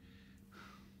okay.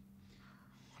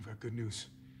 I've got good news.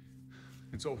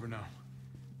 It's over now.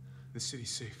 The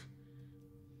city's safe.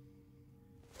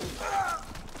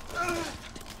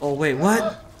 Oh wait,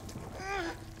 what?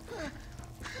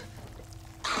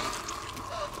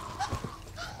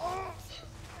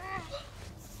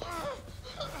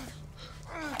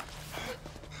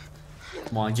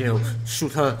 Come on, Jill.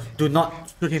 Shoot her. Do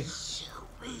not shoot him.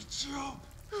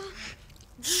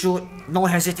 Shoot. No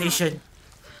hesitation.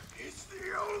 It's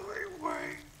the only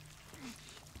way.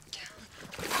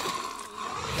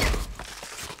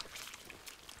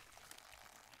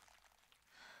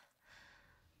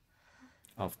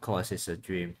 Of course, it's a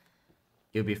dream.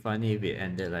 It'll be funny if it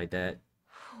ended like that.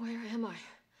 Where am I?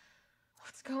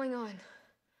 What's going on?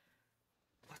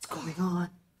 What's going on?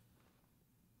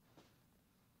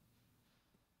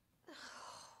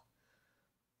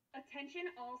 Attention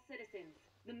all citizens.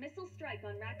 The missile strike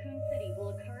on Raccoon City will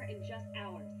occur in just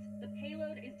hours. The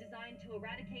payload is designed to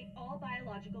eradicate all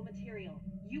biological material.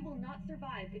 You will not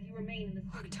survive if you remain in the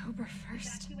city. October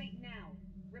 1st? Evacuate now.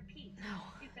 Repeat. No.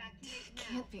 Evacuate It now.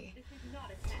 can't be. This is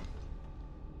not a test.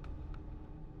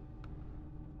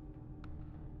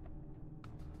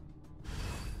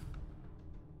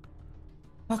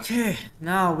 Okay,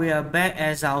 now we are back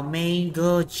as our main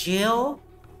girl, Jill.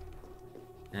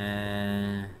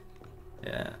 And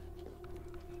yeah.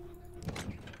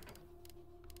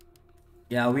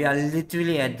 Yeah, we are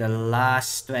literally at the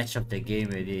last stretch of the game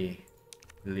already.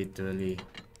 Literally.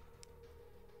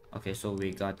 Okay, so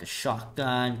we got the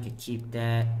shotgun, can keep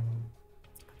that.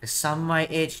 The Samurai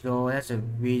Edge though, that's a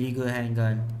really good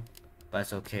handgun. But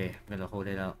it's okay, I'm gonna hold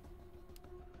it out.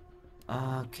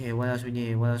 Okay, what else we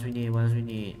need? What else we need? What else we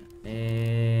need?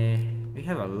 We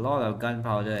have a lot of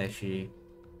gunpowder actually.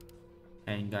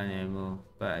 Handgun ammo,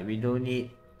 but we don't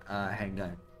need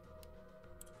handgun.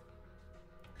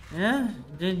 Yeah,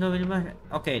 there's not really much.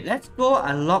 Okay, let's go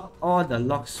unlock all the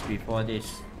locks before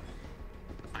this.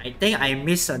 I think I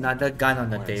missed another gun on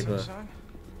the table. Sunshine?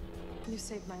 You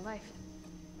saved my life.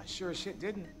 I sure as shit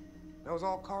didn't. That was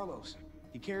all Carlos.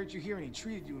 He carried you here and he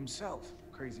treated you himself.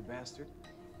 Crazy bastard.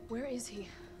 Where is he?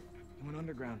 He went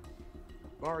underground.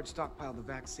 Bard stockpiled the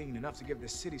vaccine, enough to give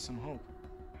this city some hope.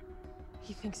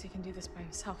 He thinks he can do this by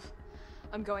himself.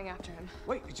 I'm going after him.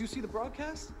 Wait, did you see the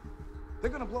broadcast?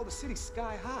 They're gonna blow the city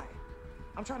sky high.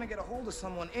 I'm trying to get a hold of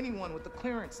someone, anyone with the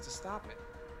clearance to stop it.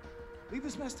 Leave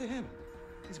this mess to him.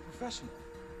 He's a professional.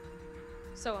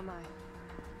 So am I.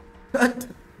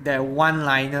 That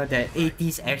one-liner, that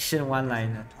 80s action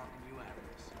one-liner.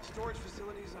 Storage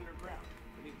facilities underground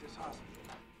beneath this hospital.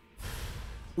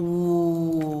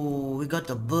 Ooh, we got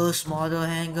the burst model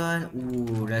handgun.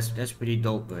 Ooh, that's pretty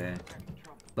dope, man.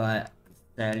 But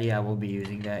sadly, I won't be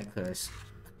using that because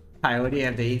I already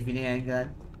have the infinite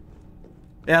handgun.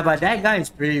 Yeah, but that gun is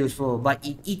pretty useful. But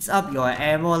it eats up your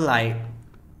ammo like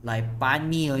banh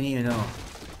mi only, you know.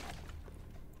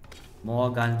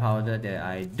 More gunpowder that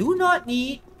I do not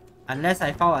need unless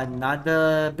I found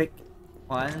another big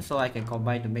one so I can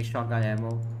combine to make shotgun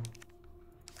ammo.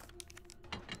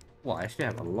 Wow, I actually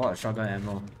have a lot of shotgun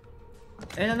ammo.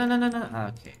 Hey, no.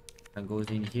 Okay, that goes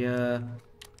in here.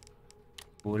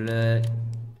 Bullet.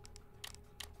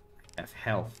 I have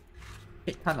health.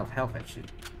 A ton of health actually.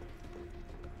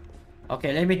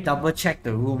 Okay, let me double check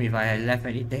the room if I had left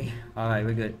anything. Alright,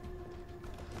 we're good.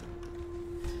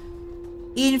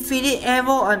 Infinite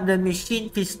ammo on the machine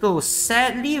pistol.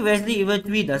 Sadly, Resident Evil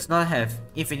 3 does not have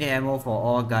infinite ammo for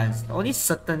all guns. Only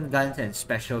certain guns and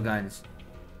special guns.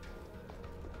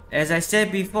 As I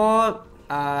said before,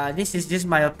 this is just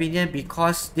my opinion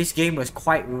because this game was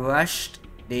quite rushed.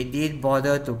 They did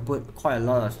bother to put quite a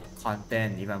lot of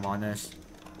content, if I'm honest.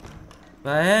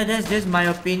 But yeah, that's just my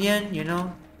opinion, you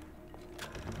know.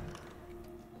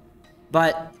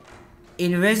 But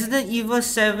in Resident Evil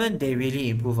 7, they really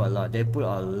improved a lot. They put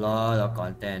a lot of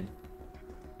content.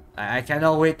 I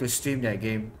cannot wait to stream that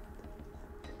game.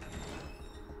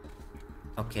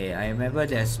 Okay, I remember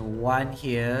there's one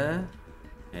here.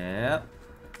 Yep.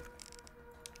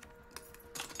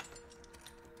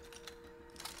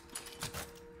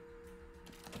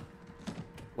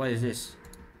 What is this?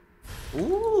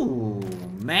 Ooh,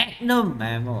 Magnum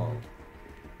ammo.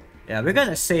 Yeah, we're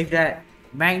gonna save that.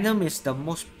 Magnum is the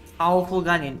most powerful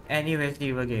gun in any Resident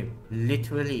Evil game.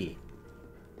 Literally.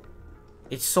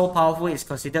 It's so powerful, it's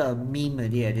considered a meme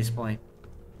already at this point.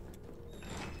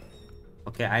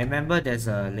 Okay, I remember there's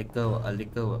a liquor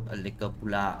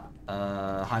pula.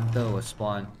 Hunter was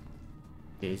spawned.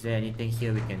 Okay, is there anything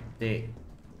here we can take?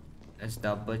 Let's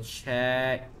double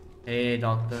check. Hey,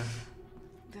 doctor.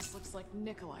 This looks like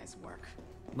Nikolai's work.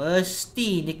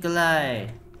 Mesti Nikolai.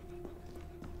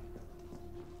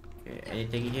 Okay,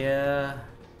 anything here?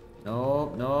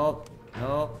 Nope, nope,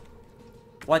 nope.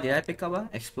 What did I pick up?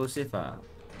 Explosive.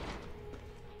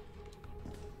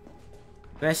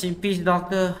 Rest in peace,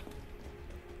 doctor.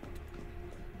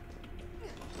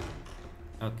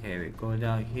 Okay, we go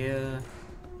down here.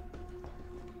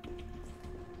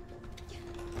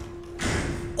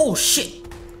 Oh shit!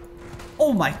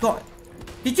 Oh my god!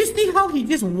 Did you see how he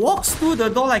just walks through the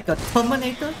door like a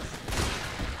Terminator?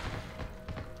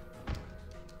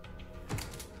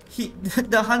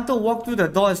 The hunter walked through the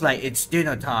door, it's like it's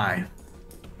dinner time.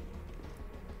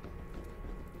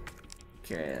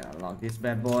 Okay, unlock this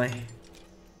bad boy.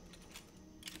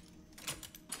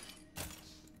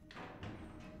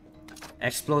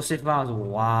 Explosive rounds.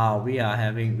 Wow, we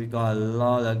got a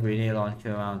lot of grenade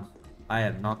launcher rounds. I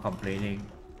am not complaining.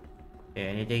 Okay,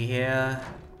 anything here?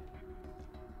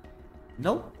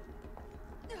 Nope.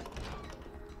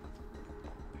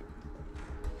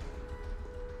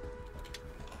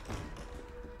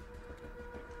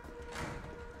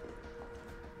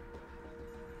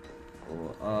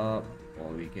 Go up,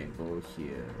 or we can go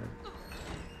here.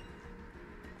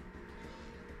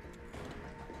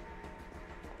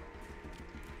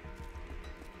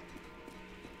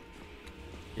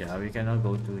 Yeah, we cannot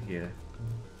go through here.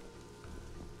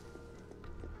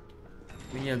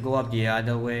 We need to go up the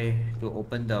other way to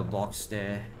open the box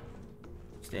there.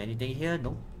 Is there anything here?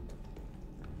 No.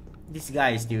 This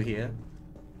guy is still here.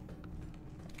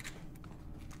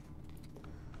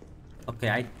 Okay,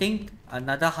 I think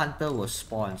another hunter will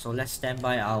spawn. So let's stand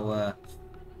by our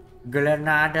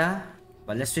Granada.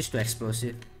 But let's switch to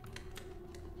explosive.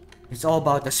 It's all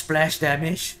about the splash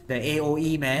damage. The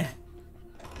AoE, man.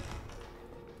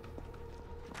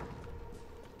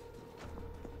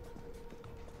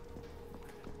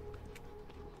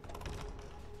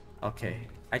 Okay,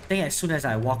 I think as soon as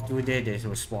I walk through there, they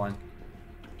will spawn.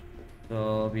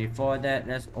 So before that,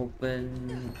 let's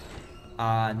open...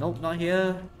 nope, not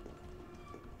here.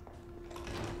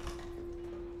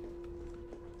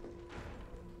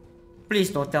 Please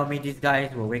don't tell me these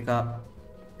guys will wake up.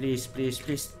 Please, please,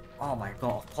 please. Oh my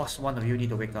god, of course one of you need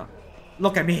to wake up.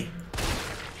 Look at me!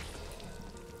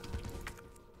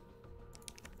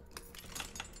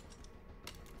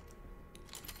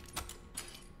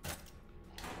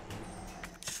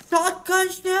 Shotgun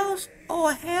shells?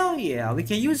 Oh hell yeah, we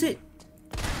can use it.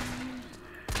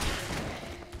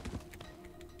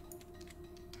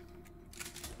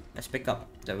 Let's pick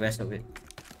up the rest of it.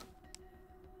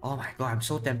 Oh my god, I'm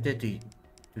so tempted to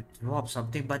drop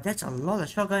something, but that's a lot of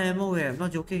shotgun ammo here, I'm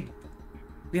not joking.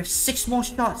 We have 6 more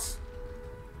shots.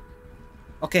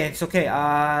 Okay, it's okay.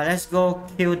 Let's go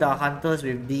kill the hunters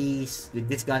with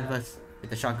this gun first, with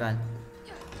the shotgun.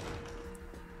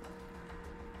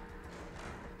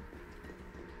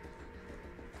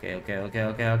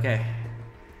 Okay.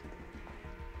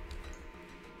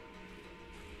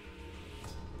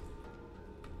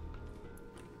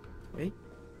 Wait,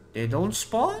 they don't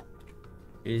spawn?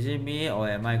 Is it me or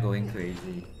am I going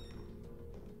crazy?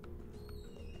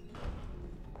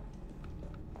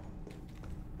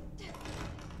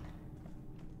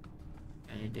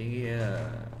 Anything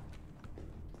here?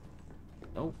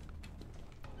 Nope.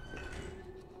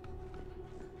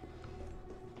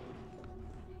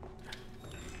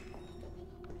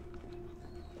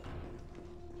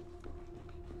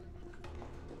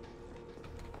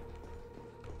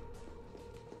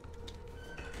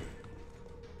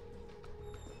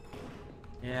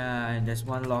 Yeah, and there's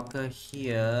one locker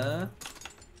here.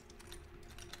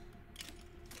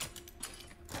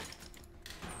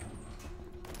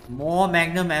 More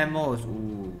magnum ammos.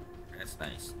 Ooh, that's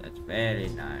nice. That's very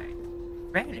nice.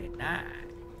 Very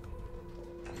nice.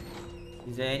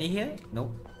 Is there any here?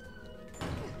 Nope.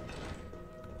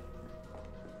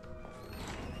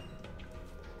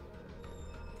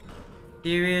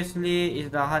 Seriously, is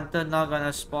the hunter not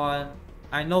gonna spawn?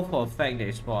 I know for a fact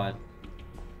they spawn.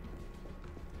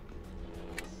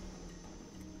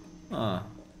 Huh.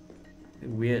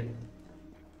 Weird.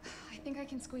 I think I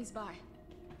can squeeze by.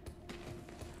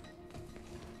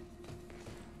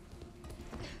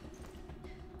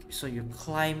 So you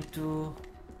climb to...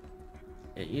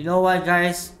 You know what,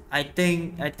 guys? I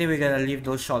think we're gonna leave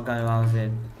those shotgun rounds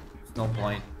in. There's no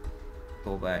point.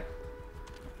 Go back.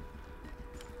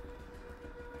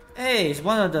 Hey, it's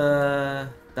one of the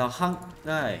hunk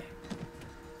guy.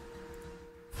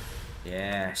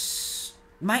 Yes.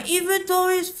 My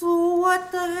inventory is full.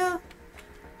 What the hell?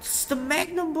 It's the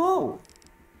magnum bow.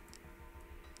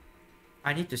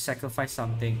 I need to sacrifice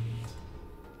something.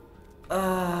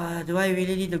 Do I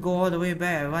really need to go all the way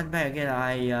back and run back again?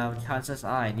 Chances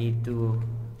are I need to,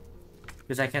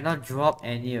 because I cannot drop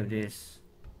any of this.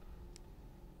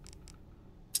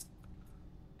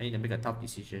 I need to make a tough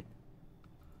decision.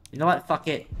 You know what? Fuck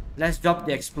it. Let's drop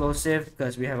the explosive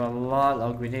because we have a lot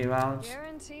of grenade rounds.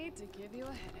 Guaranteed to give you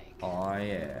a headache. Oh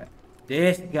yeah.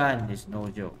 This gun is no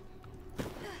joke.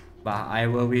 But I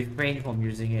will refrain from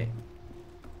using it.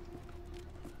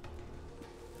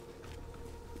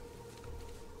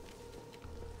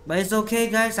 But it's okay,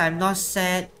 guys. I'm not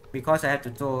sad because I have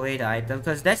to throw away the item,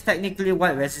 because that's technically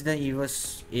what Resident Evil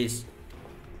is.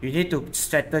 You need to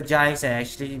strategize and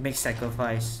actually make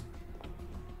sacrifice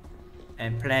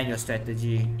and plan your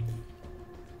strategy.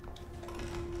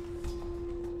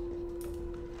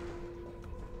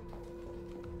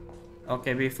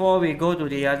 Okay, before we go to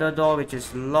the other door, which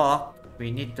is locked,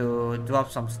 we need to drop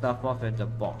some stuff off at the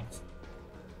box.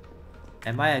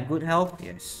 Am I at good health?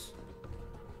 Yes.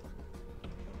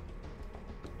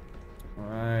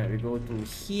 Alright, we go to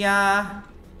here.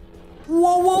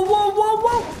 Whoa, whoa, whoa, whoa,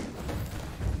 whoa!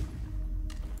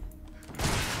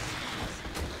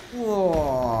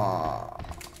 Whoa.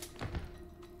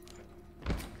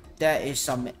 That is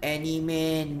some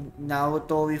anime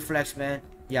Naruto reflex, man.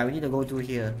 Yeah, we need to go through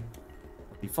here.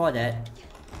 Before that...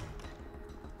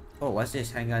 Oh, what's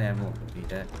this? Handgun ammo. Don't need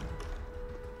that.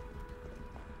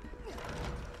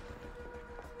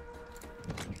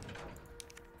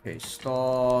 Okay,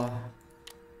 store...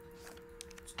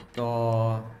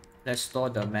 Let's store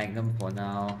the magnum for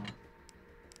now.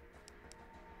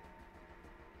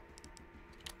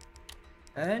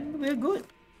 And we're good.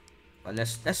 But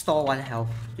let's store one health,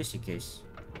 just in case.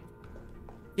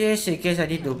 Just in case I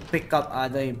need to pick up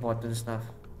other important stuff.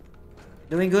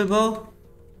 Doing good, bro?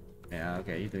 Yeah,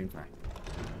 okay, you're doing fine.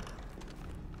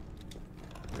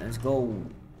 Let's go.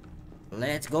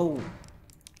 Let's go.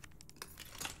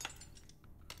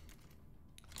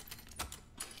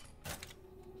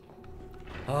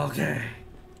 Okay.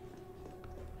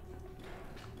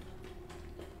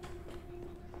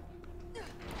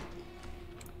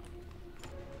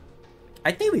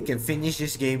 I think we can finish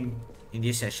this game in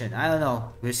this session. I don't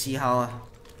know. We'll see how.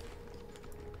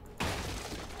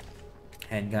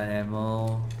 Handgun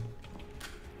ammo.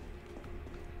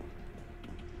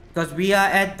 Because we are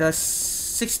at the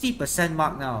 60%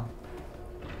 mark now.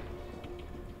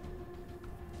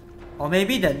 Or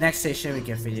maybe the next session we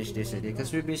can finish this already,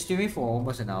 because we've been streaming for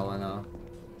almost an hour now.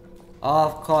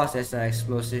 Of course, there's an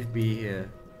explosive bee here.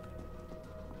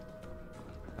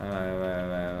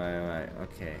 Right.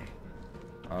 Okay.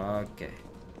 Okay.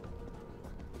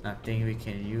 Nothing we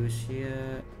can use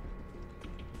here.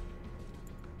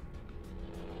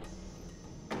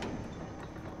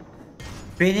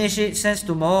 Finish it since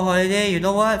tomorrow holiday. You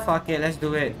know what? Fuck it, let's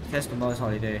do it. Since tomorrow's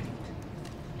holiday.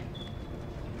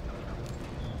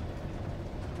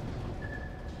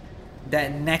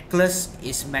 That necklace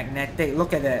is magnetic.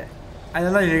 Look at that. I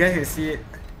don't know if you guys can see it.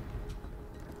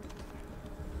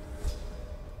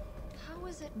 How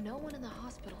is it no one in the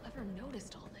hospital ever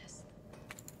noticed all this?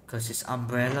 Cause it's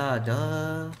umbrella,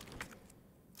 duh.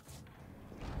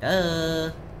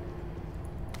 Duh.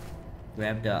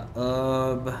 Grab the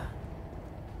herb.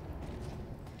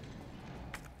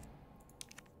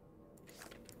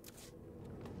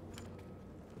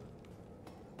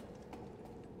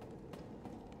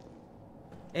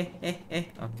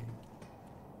 Okay.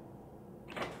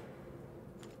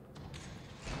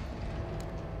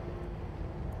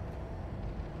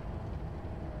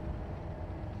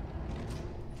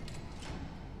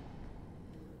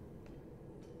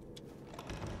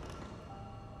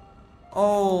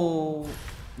 Oh,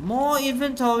 more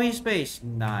inventory space.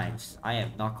 Nice. I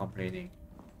am not complaining.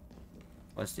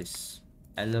 What's this?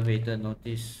 Elevator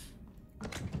notice.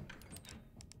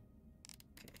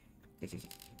 Okay.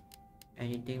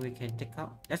 Anything we can take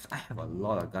out? Yes, I have a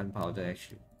lot of gunpowder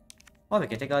actually. Oh, we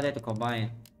can take out that to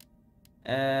combine.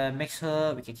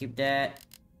 Mixer, we can keep that.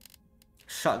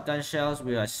 Shotgun shells,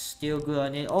 we are still good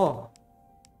on it. Oh,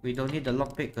 we don't need the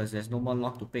lockpick because there's no more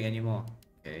lock to pick anymore.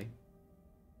 Okay.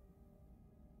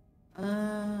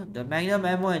 The magnum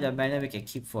ammo and the magnum we can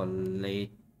keep for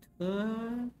later.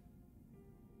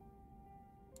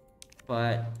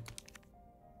 But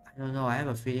I don't know, I have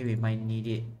a feeling we might need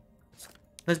it.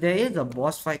 Because there is a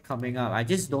boss fight coming up. I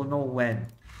just don't know when.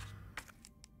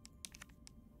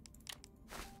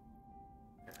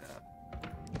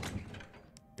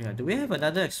 Yeah, do we have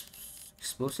another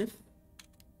explosive?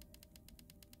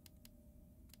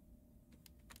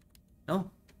 No?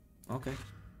 Okay.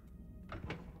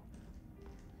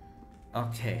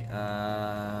 Okay,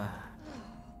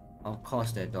 of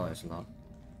course that door is locked.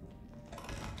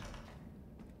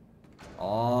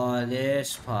 Oh,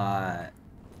 this part.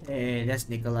 Hey, that's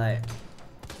Nikolai.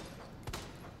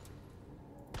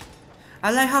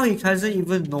 I like how he doesn't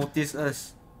even notice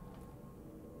us.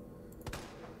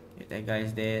 Okay, that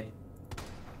guy's dead.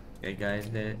 That guy's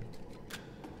dead.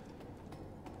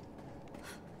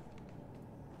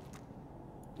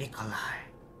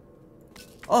 Nikolai.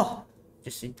 Oh,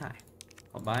 just in time.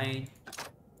 Combine.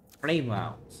 Flame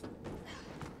rounds.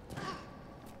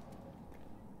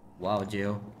 Wow,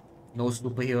 Jill. No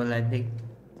superhero landing.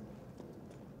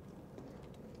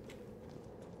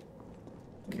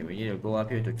 Okay, we need to go up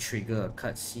here to trigger a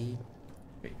cutscene.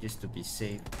 Wait, just to be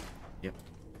safe. Yep.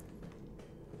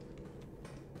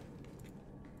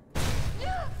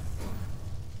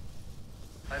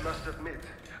 I must admit,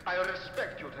 I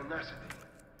respect your tenacity.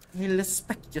 I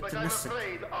respect your But I'm tenacity.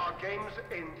 afraid our games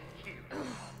end here. You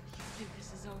think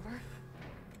this is over?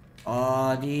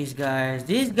 Oh, these guys.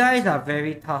 These guys are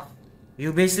very tough.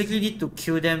 You basically need to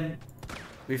kill them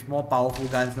with more powerful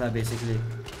guns lah, basically.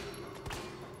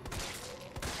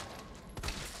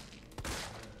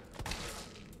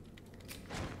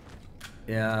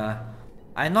 Yeah.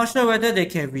 I'm not sure whether they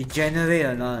can regenerate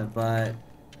or not, but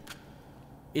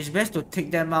it's best to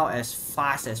take them out as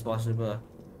fast as possible.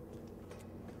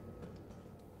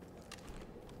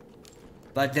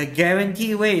 But the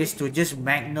guaranteed way is to just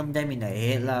magnum them in the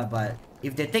head lah, but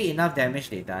if they take enough damage,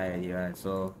 they die already, right?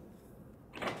 So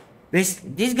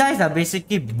these guys are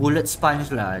basically bullet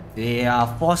sponge lah. They are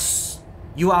forced.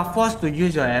 You are forced to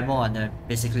use your ammo on them,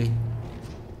 basically.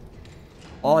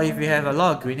 Or if you have a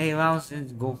lot of grenade rounds,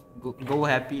 then go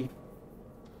happy.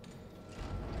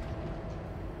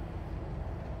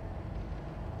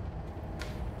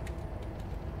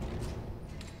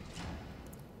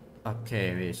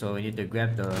 Okay, wait, so we need to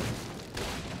grab the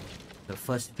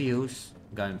first fuse.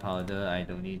 Gunpowder, I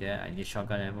don't need that. I need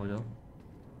shotgun ammo though.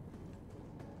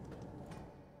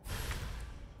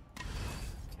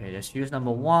 Okay, that's fuse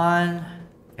number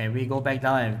 1. Can we go back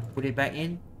down and put it back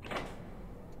in?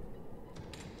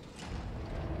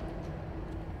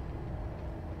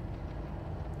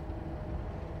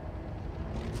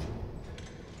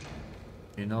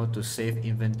 You know, to save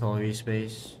inventory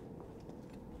space.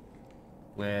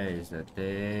 Where is the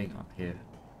thing? Oh, here.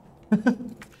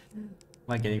 Am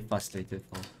I getting frustrated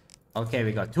for? Okay,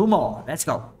 we got 2 more. Let's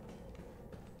go.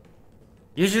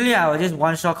 Usually I will just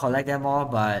one-shot collect them all,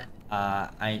 but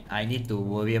I need to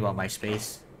worry about my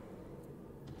space.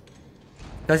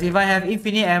 Because if I have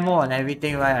infinite ammo on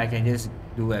everything, right, I can just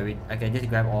I can just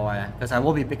grab all, right? Because I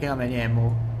won't be picking up any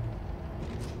ammo.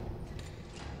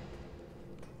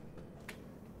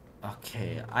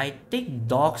 Okay, I think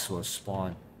dogs will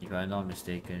spawn, if I'm not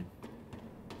mistaken.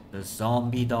 The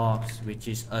zombie dogs, which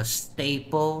is a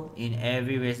staple in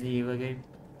every Resident Evil game.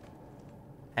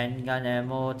 Handgun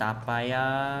ammo, tak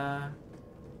payah.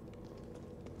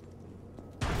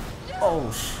 Oh,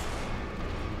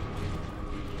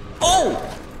 oh!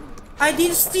 I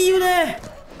didn't see you there!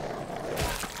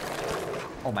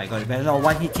 Oh my god, you better not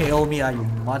one-hit KO me, you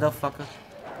motherfucker.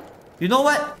 You know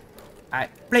what? I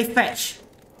play fetch.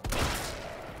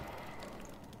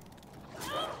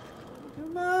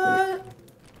 Come on.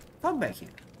 Come back here.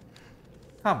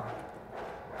 Come.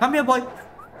 Come here, boy.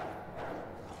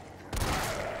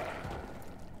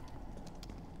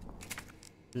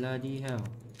 Bloody hell.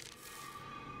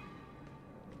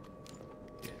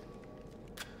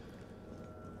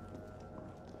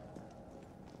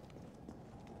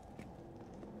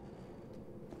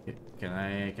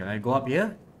 Can I go up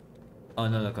here? Oh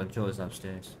no, the control is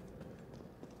upstairs.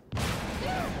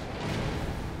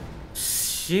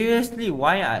 Seriously,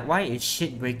 why is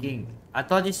shit breaking? I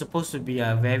thought it's supposed to be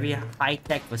a very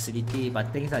high-tech facility,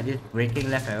 but things are just breaking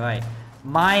left and right.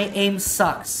 My aim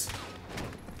sucks.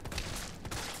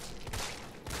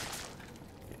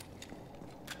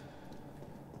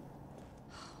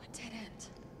 A dead end.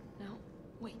 No,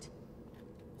 wait.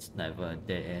 It's never a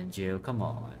dead end, Jill. Come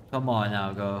on. Come on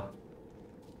now, girl.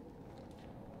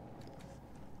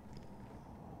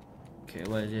 Okay,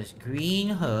 what is this? Green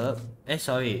herb.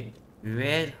 Sorry.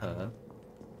 Red herb.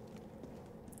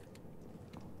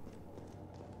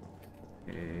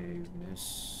 Okay,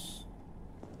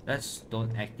 let's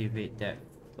don't activate that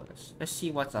first. Let's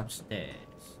see what's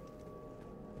upstairs.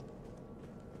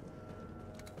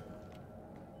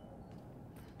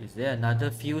 Is there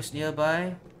another fuse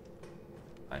nearby?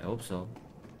 I hope so.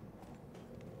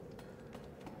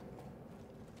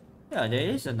 Yeah, there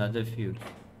is another fuse.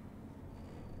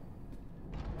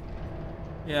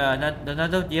 Yeah,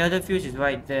 the other fuse is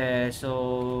right there.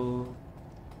 So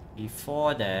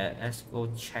before that, let's go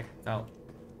check out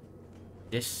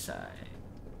this side.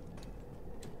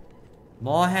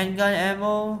 More handgun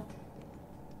ammo.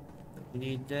 We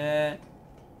need that.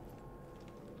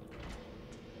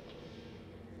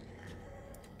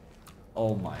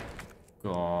 Oh my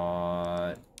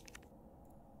god.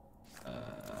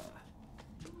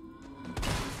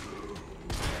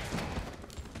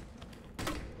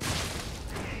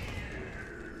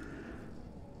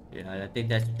 Yeah, I think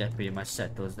that pretty much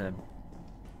settles them.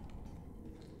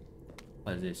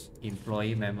 What is this?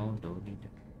 Employee memo? Don't need it.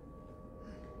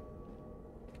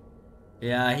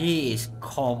 Yeah, he is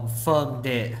confirmed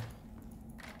dead.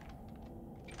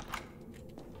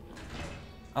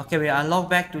 Okay, we unlock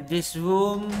back to this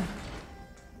room.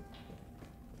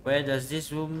 Where does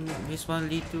this one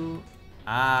lead to?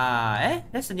 Ah,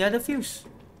 that's the other fuse.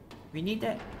 We need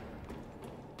that.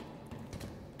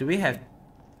 Do we have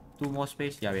 2 more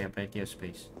space? Yeah, we have plenty of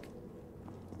space.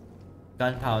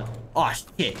 Gunpowder. Oh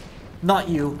shit! Not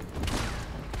you.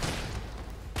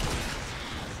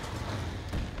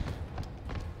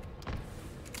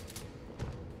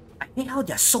 I hate how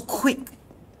they're so quick.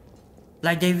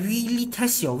 Like they really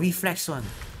test your reflex one.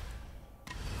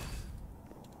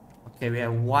 Okay, we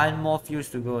have 1 more fuse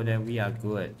to go, then we are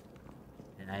good.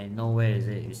 And I know where is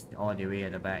it. It's all the way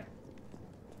at the back.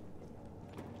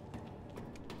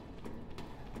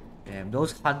 Damn,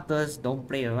 those hunters don't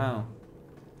play around.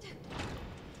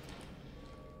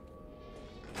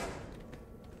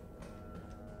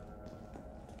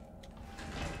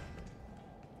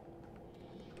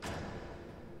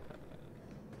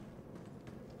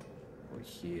 Over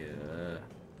here.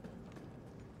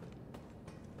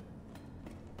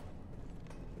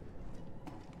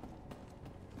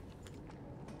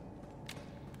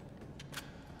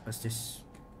 What's this?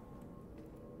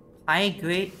 High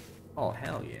grade? Oh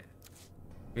hell yeah.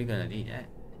 We're gonna need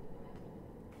that.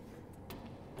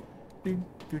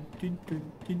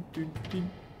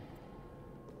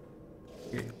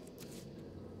 Okay.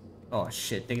 Oh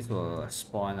shit, things will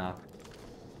spawn up.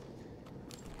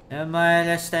 Never mind,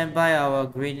 let's stand by our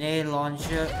grenade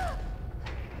launcher.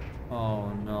 Oh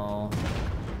no.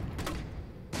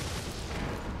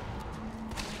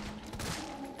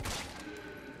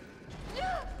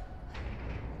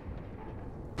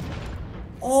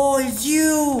 Oh, it's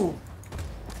you!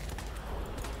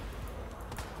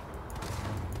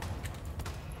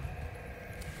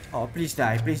 Oh, please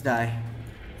die, please die.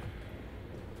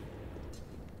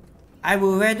 I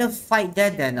would rather fight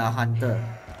that than a hunter.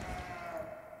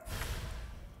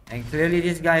 And clearly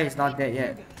this guy is not dead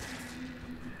yet.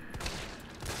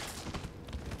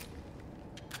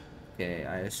 Okay,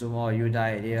 I assume all you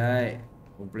died already, right?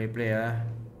 Don't play,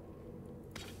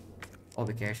 Oh,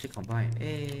 we can actually combine.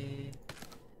 Hey.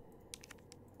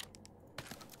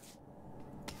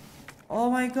 Oh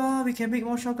my god, we can make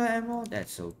more shotgun ammo.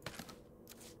 That's so.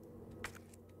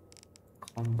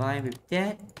 Combine with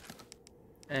that.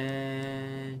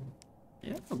 And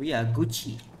yeah, we are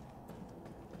Gucci.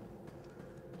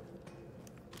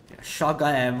 Yeah,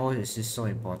 shotgun ammo is just so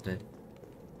important.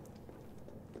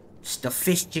 It's the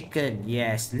fish chicken,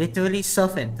 yes, literally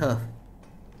surf and turf.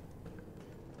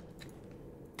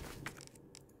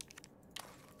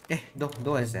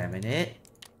 Don't examine it.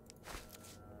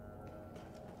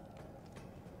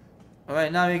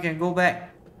 Alright, now we can go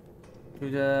back to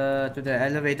the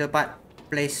elevator part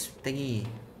place thingy.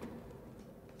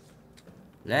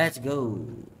 Let's go.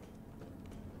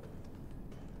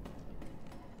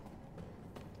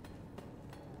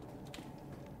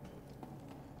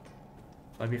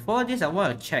 But before this, I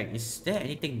want to check, is there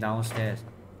anything downstairs?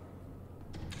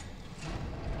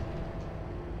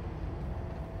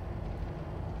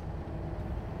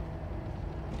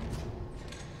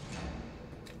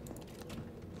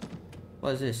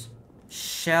 What is this?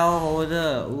 Shell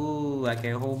holder. Ooh, I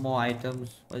can hold more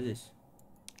items. What is this?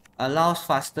 Allows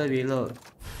faster reload.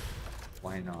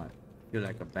 Why not? Feel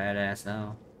like a badass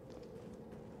now.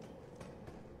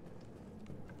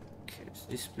 Okay, so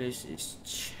this place is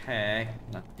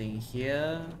checked. Nothing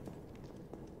here.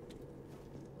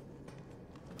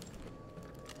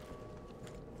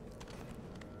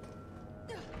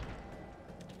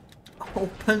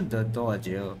 Open the door,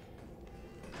 Jill.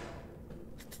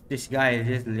 This guy is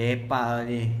just lepak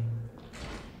only.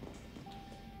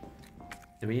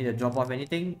 Do we need to drop off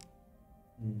anything?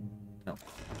 No.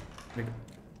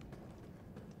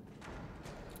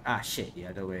 Ah shit, the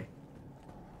other way.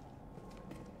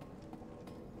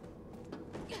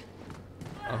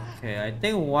 Okay, I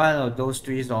think one of those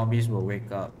 3 zombies will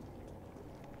wake up.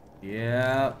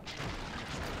 Yep.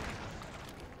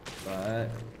 But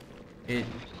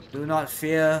do not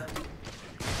fear.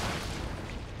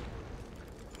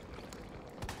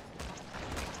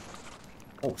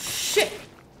 Oh shit!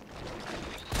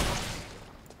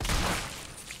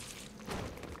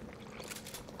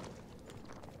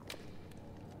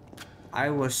 I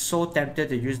was so tempted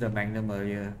to use the Magnum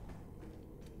earlier,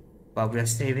 but we're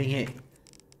saving it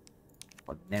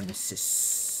for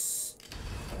Nemesis.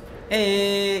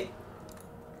 Hey!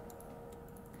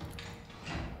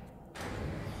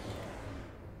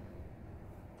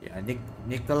 Yeah,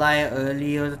 Nikolai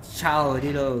earlier child,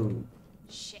 you know.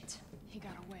 Shit, he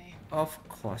got away. Of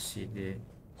course he did.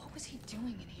 What was he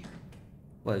doing in here?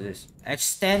 What is this?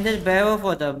 Extended barrel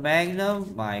for the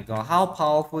Magnum? My god, how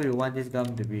powerful you want this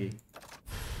gun to be?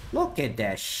 Look at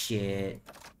that shit.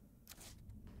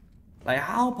 Like,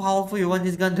 how powerful you want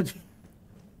this gun to be?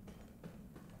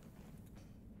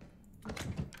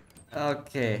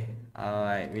 Okay,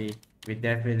 alright, we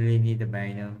definitely need the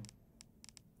Magnum.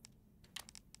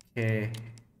 Okay,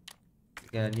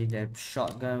 we're gonna need that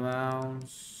shotgun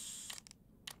rounds.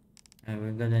 And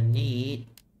we're gonna need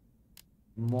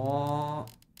more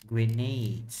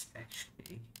grenades,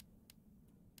 actually.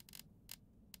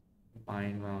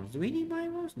 Mine rounds. Do we need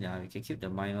mine rounds? Yeah, we can keep the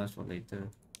mine rounds for later.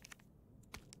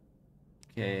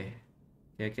 Okay.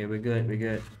 Okay, we're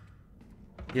good.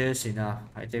 Just enough.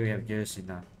 I think we have just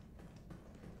enough.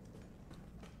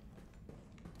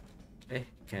 Hey,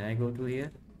 can I go through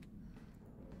here?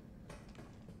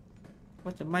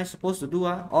 What am I supposed to do?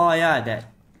 Oh yeah, that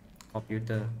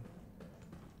computer.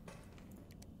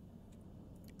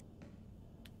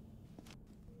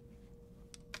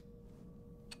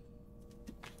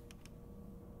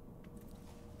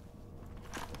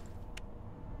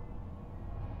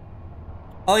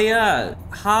 Oh yeah,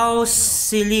 how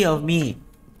silly of me.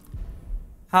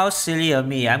 How silly of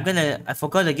me. I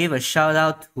forgot to give a shout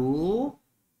out to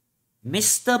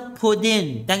Mr.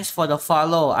 Puddin. Thanks for the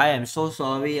follow. I am so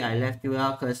sorry I left you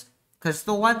out cause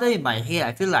no wonder in my head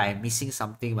I feel like I'm missing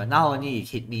something, but now only it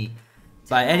hit me.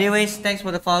 But anyways, thanks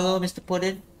for the follow, Mr.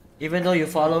 Puddin. Even though you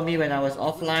followed me when I was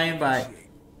offline, but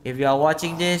if you are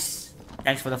watching this,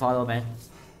 thanks for the follow, man.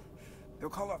 They'll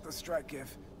call off the strike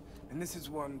if, and this is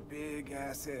one big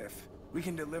ass if, we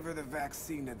can deliver the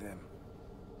vaccine to them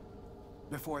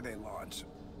before they launch.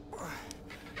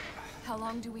 How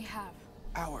long do we have?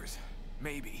 Hours,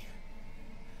 maybe.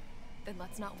 Then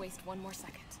let's not waste one more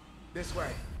second. This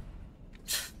way.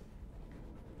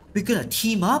 We're gonna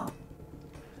team up?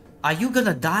 Are you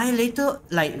gonna die later?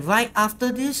 Like right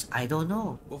after this? I don't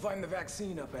know. We'll find the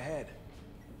vaccine up ahead.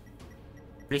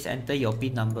 Please enter your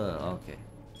PIN number. Okay.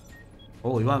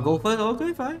 Oh, you wanna go first?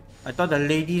 Okay, fine. I thought the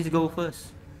ladies go first.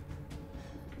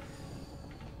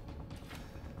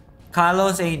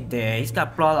 Carlos ain't there. He's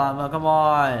got plot armor. Come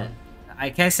on. I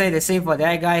can't say the same for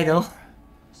that guy though.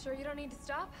 Sure you don't need to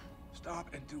stop? Stop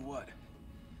and do what?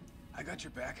 I got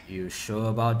your back. You sure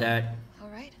about that?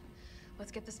 Alright,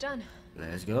 let's get this done.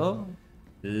 Let's go.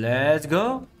 Let's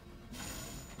go.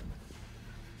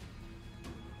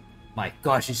 My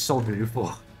gosh, she's so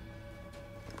beautiful.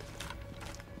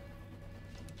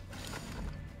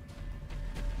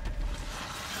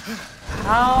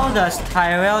 How does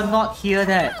Tyrell not hear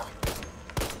that?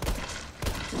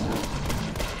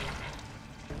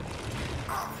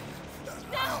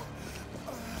 Now!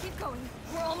 Keep going.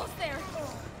 We're almost there.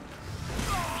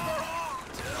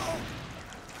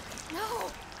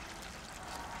 No!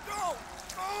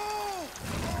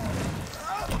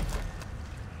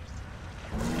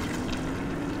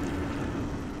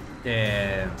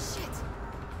 Damn. Shit.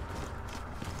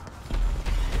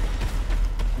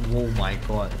 Oh my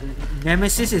god.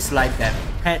 Nemesis is like that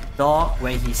pet dog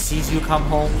when he sees you come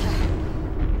home.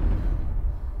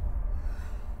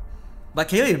 But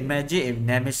can you imagine if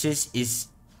Nemesis is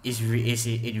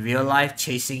in real life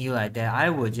chasing you like that? I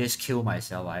would just kill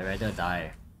myself. I'd rather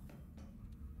die.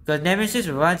 Because Nemesis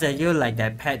runs at you like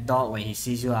that pet dog when he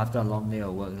sees you after a long day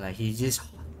of work. Like he just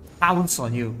pounces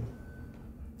on you.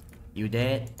 You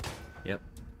dead? Yep.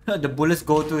 The bullets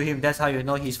go through him. That's how you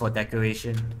know he's for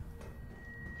decoration.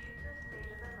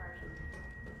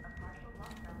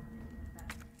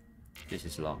 This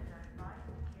is long.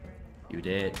 You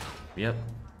dead? Yep.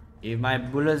 If my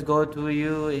bullets go through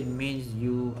you, it means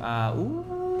you are...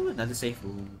 Ooh, another safe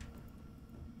room.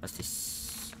 What's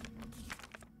this?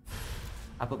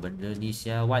 Apa benda ni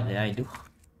sia? What did I do?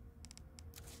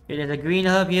 Okay, there's a green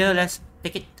herb here. Let's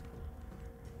take it.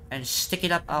 And stick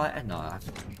it up our... No.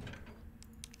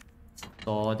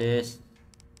 Store this.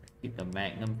 Keep the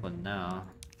magnum for now.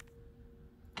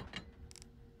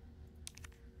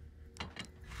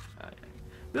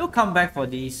 We'll come back for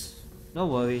these. Don't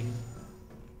worry.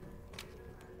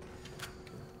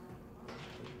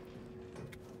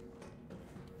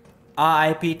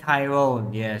 R.I.P.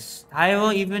 Tyrone, yes.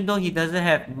 Tyrone, even though he doesn't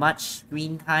have much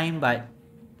screen time, but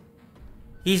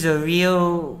he's a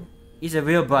real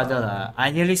brother lah. I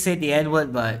nearly said the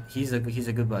N-word, but he's a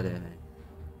good brother, man.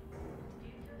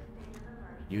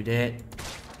 You dead?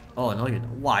 Oh no, you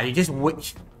don't. Wow, you just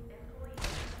wait.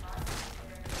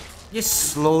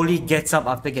 Just slowly gets up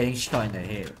after getting shot in the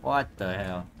head. What the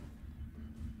hell?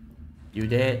 You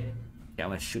dead? Okay, I'm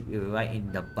gonna shoot you right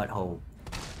in the butthole.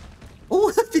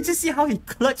 Oh, did you see how he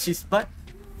clutched his butt?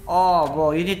 Oh,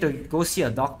 bro, you need to go see a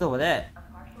doctor for that.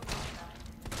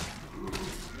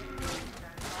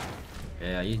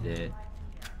 Yeah, he's dead.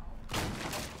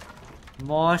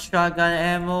 More shotgun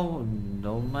ammo?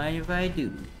 Don't mind if I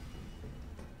do.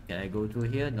 Can I go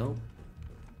through here? No.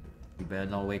 You better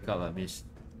not wake up, miss.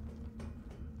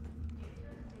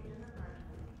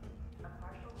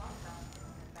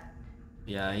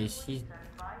 Yeah, he's...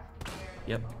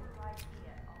 Yep.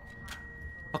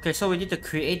 Okay, so we need to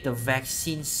create the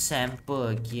vaccine sample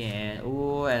again.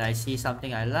 Oh, and I see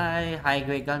something I like.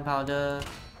 High-grade gunpowder.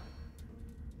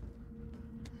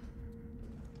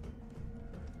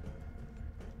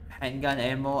 Handgun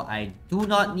ammo I do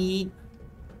not need.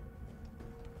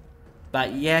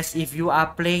 But yes, if you are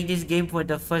playing this game for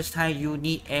the first time, you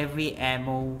need every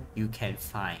ammo you can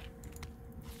find.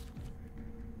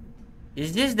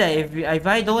 It's just that if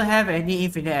I don't have any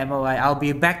infinite ammo, right, I'll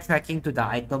be backtracking to the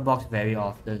item box very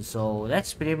often. So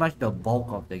that's pretty much the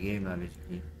bulk of the game,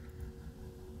 basically.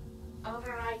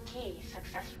 Override key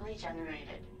successfully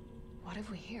generated. What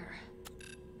have we here?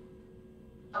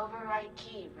 Override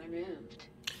key removed.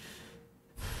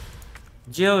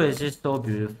 Jill is just so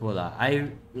beautiful.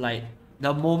 I like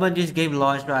the moment this game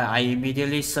launched, right, I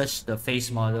immediately searched the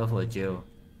face model for Jill.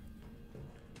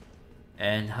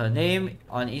 And her name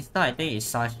on Insta, I think, is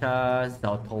Sasha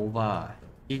Zaltova.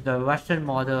 She's the Russian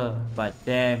model, but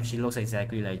damn, she looks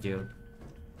exactly like Jill.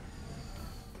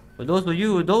 For those of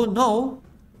you who don't know,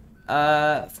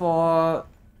 for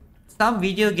some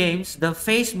video games, the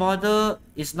face model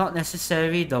is not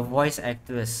necessarily the voice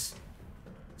actress.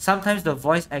 Sometimes the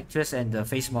voice actress and the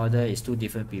face model is two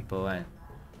different people, right?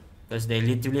 Because they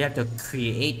literally have to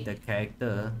create the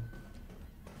character.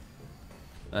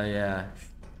 Yeah.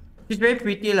 She's very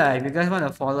pretty lah. If you guys want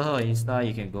to follow her on Insta,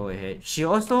 you can go ahead. She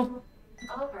also...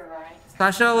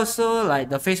 Sasha also, like,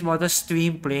 the face model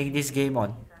stream playing this game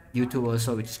on YouTube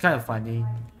also, which is kind of funny.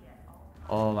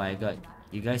 Oh my god.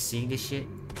 You guys seeing this shit?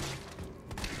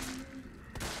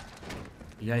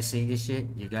 You guys seeing this shit?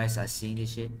 You guys are seeing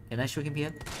this shit? Can I show him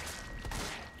here?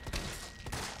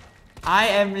 I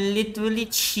am literally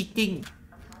cheating.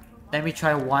 Let me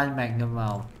try one magnum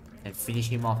round and finish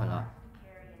him off or not.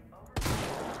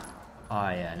 Oh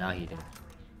yeah, now he did.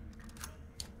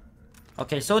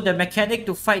 Okay, so the mechanic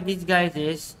to fight these guys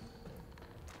is...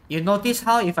 You notice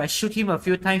how if I shoot him a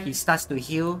few times, he starts to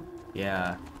heal?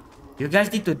 Yeah. You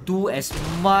guys need to do as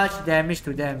much damage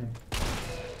to them.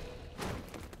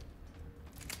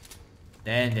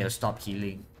 Then they'll stop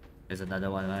healing. There's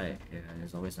another one, right? Yeah,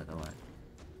 there's always another one.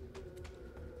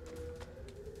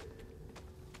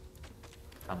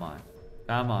 Come on.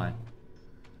 Come on.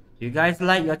 You guys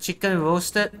like your chicken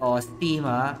roasted or steam,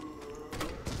 huh?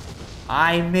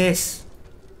 I miss.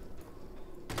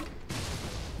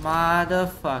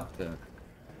 Motherfucker.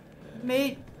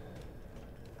 Made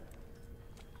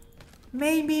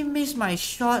me miss my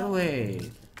shot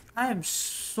wave. I am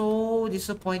so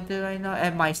disappointed right now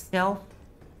at myself.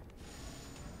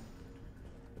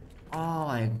 Oh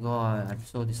my god, I'm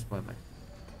so disappointed.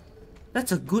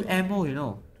 That's a good ammo, you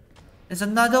know. There's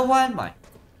another one, my.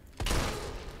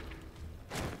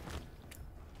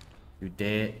 You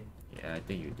dead? Yeah, I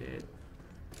think you did.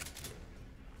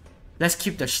 Let's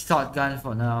keep the shotgun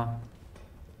for now.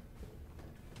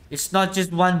 It's not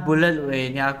just one bullet,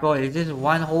 Nyako. It's just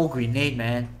one whole grenade,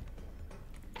 man.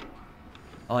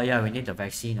 Oh yeah, we need the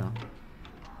vaccine, huh?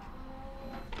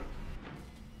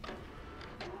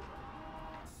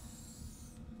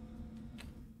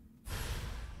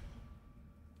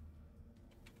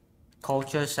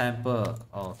 Culture sample.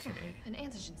 Okay. An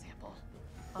antigen sample.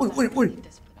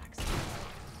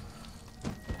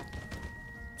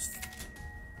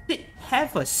 Wait.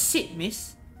 Have a seat,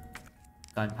 miss.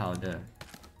 Gunpowder.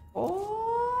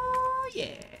 Oh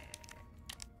yeah.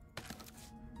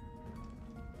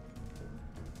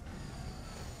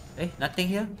 Hey, nothing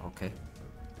here? Okay.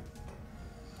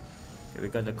 Okay, we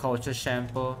got the culture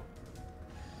sample.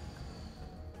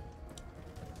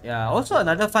 Yeah, also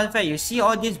another fun fact, you see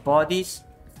all these bodies?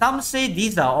 Some say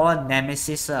these are all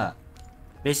nemesis.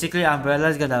 Basically,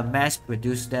 Umbrella's gonna mass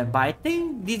produce them, but I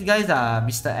think these guys are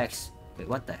Mr. X. Wait,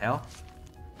 what the hell?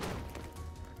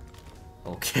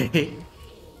 Okay.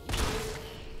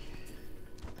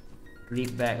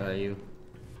 Leap back, are you?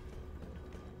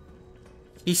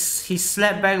 He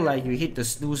slapped back like you hit the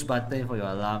snooze button for your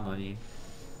alarm only.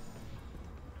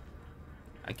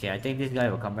 Okay, I think this guy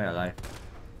will come back alive.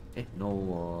 Eh,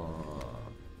 no.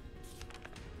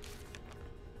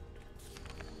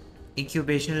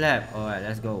 Incubation lab. Alright,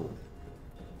 let's go.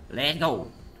 Let's go.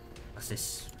 What's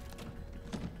this?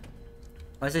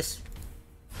 What's this?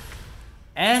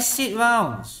 Acid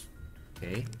rounds.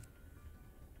 Okay.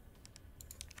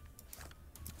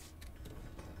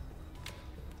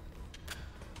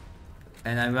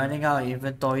 And I'm running out of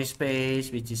inventory space,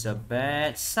 which is a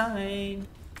bad sign.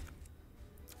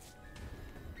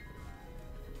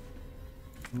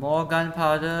 More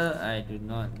gunpowder. I do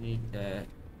not need that.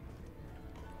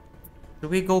 Should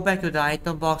we go back to the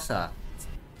item box?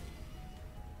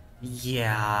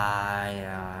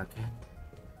 Yeah, okay.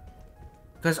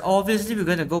 Because obviously we're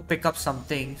gonna go pick up some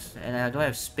things, and I don't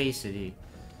have space already.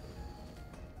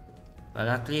 But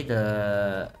luckily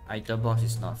the item box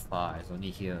is not far, it's only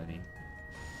here only.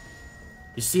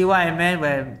 You see what I meant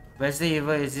when Resident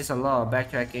Evil is just a lot of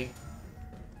backtracking?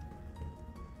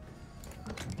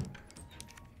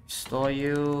 Store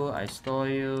you, I store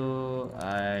you,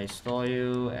 I store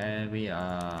you, and we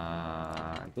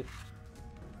are good.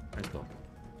 Let's go.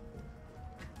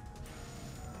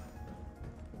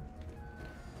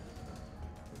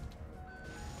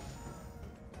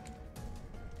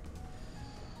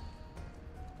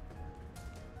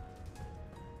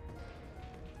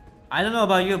 I don't know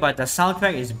about you, but the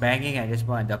soundtrack is banging at this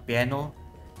point. The piano.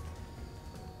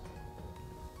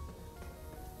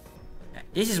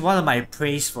 This is one of my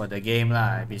praise for the game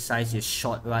lah. Besides its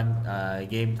short run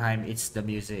game time, it's the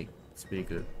music. It's pretty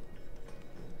good.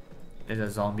 There's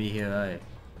a zombie here, right?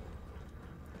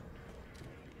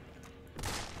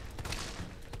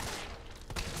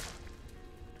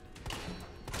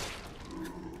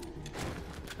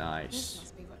 Nice. This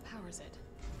must be what powers it.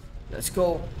 Let's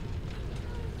go.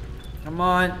 Come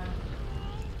on.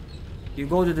 You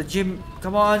go to the gym.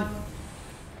 Come on.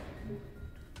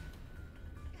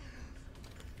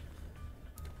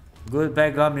 Good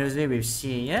background music we've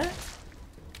seen, yeah?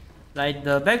 Like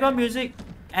the background music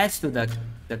adds to the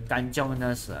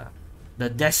kanjongness, the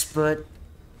desperate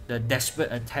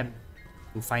attempt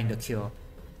to find the cure.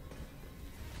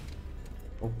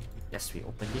 Oh, yes, we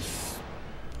open this.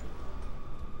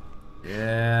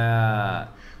 Yeah.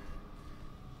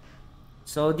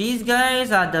 So these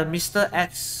guys are the Mr.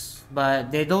 X, but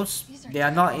they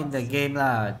are not in the game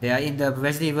lah. They are in the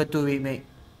Resident Evil 2 remake.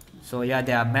 So yeah,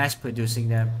 they are mass producing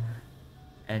them.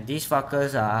 And these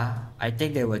fuckers are, I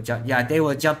think they will jump, yeah, they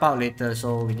will jump out later,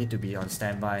 so we need to be on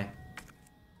standby.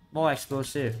 More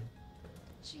explosive.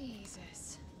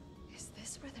 Jesus. Is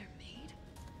this where they're made?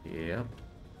 Yep.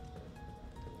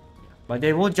 But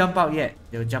they won't jump out yet.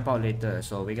 They'll jump out later,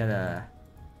 so we gotta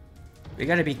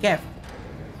be careful.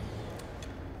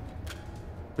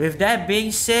 With that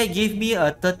being said, give me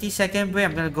a 30-second break.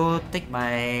 I'm gonna go take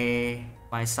my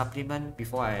supplement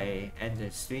before I end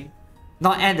the stream.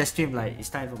 Not end the stream, like it's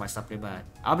time for my supplement.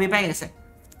 I'll be back in a sec.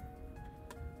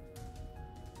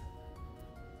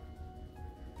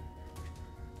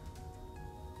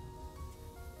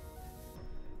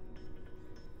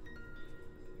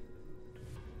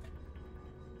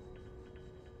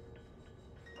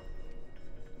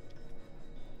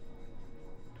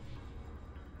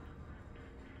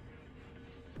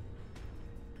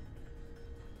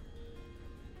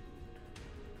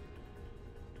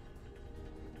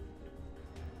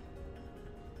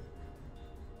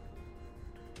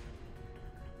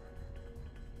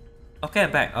 Okay,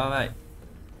 I'm back. Alright.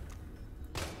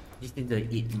 Just need to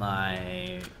eat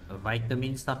my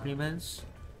vitamin supplements.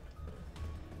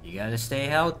 You gotta stay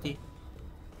healthy.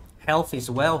 Health is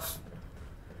wealth.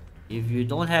 If you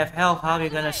don't have health, how are you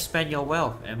gonna spend your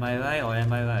wealth? Am I right or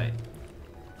am I right?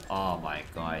 Oh my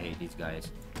god, I hate these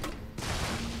guys.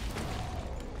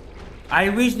 I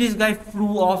wish this guy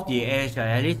flew off the edge.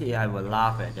 At least I will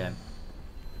laugh at them.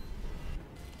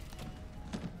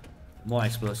 More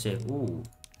explosive. Ooh.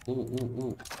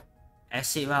 Ooh.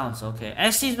 Acid rounds, okay.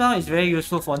 Acid round is very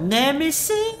useful for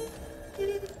Nemesis.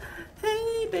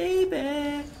 Hey,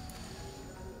 baby.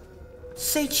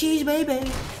 Say cheese, baby.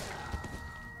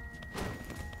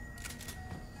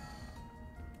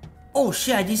 Oh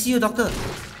shit, I didn't see you, doctor.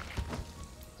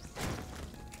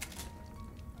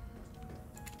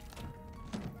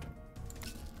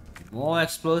 More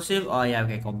explosive? Oh yeah,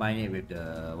 we can combine it with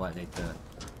the what later.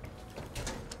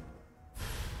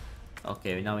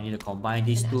 Okay, now we need to combine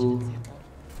these An two. adjuvant sample.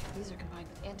 These are combined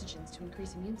with antigens to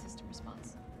increase immune system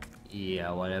response.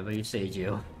 Yeah, whatever you say,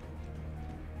 Jill.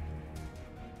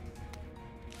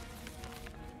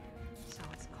 So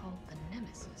it's called the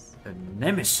Nemesis. The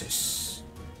Nemesis.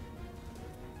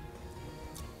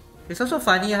 It's also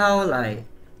funny how like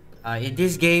in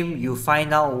this game you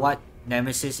find out what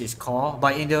Nemesis is called,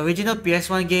 but in the original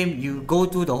PS1 game you go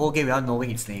through the whole game without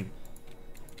knowing its name.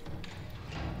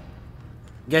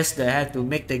 Guess they had to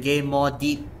make the game more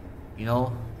deep, you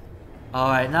know.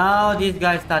 Alright, now these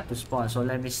guys start to spawn, so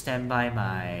let me stand by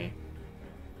my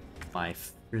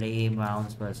flame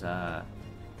rounds first.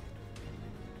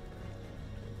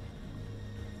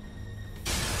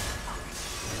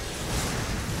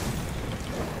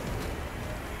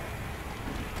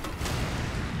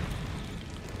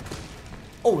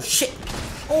 Oh shit!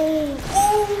 Oh!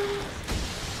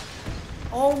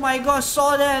 Oh my god,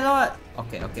 saw that or not?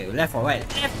 Okay, left or right?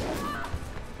 Left!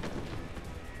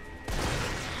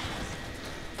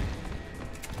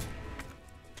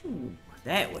 Ooh,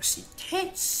 that was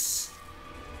intense!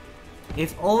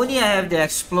 If only I have the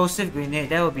explosive grenade,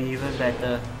 that would be even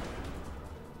better.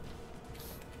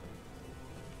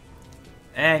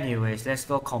 Anyways, let's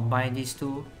go combine these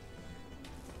two.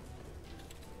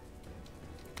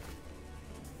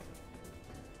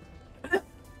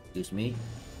 Excuse me.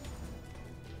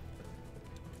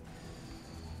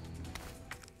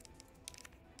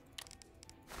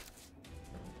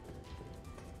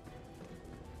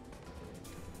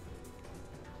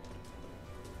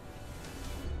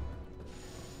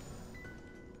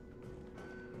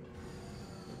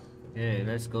 Okay,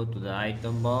 let's go to the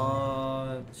item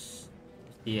box.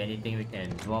 See anything we can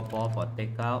drop off or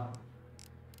take out.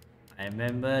 I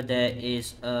remember there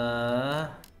is a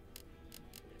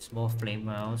small flame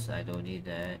rounds. I don't need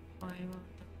that.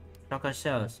 Shotgun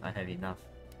shells. I have enough.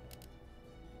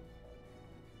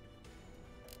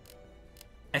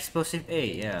 Explosive A,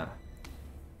 yeah.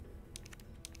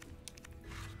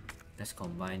 Let's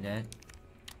combine that.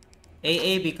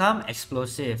 AA become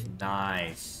explosive.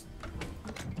 Nice.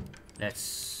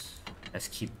 Let's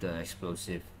keep the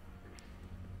explosive.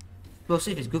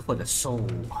 Explosive is good for the soul.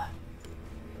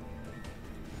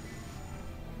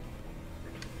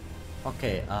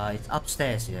 Okay, it's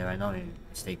upstairs here, I know I'm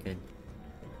mistaken.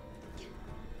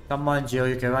 Come on, Jill,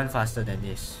 you can run faster than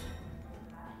this.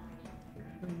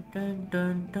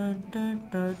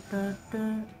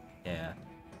 Yeah.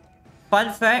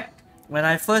 Fun fact, when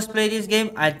I first played this game,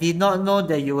 I did not know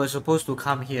that you were supposed to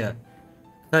come here.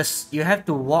 Because you have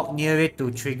to walk near it to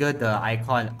trigger the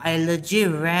icon. I legit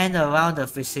ran around the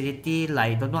facility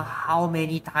like don't know how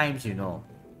many times, you know.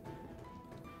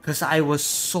 Because I was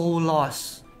so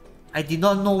lost. I did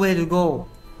not know where to go.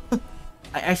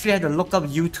 I actually had to look up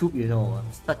YouTube, you know. I'm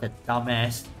such a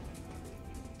dumbass.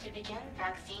 To begin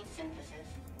vaccine synthesis,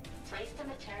 place the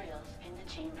materials in the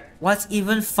chamber. What's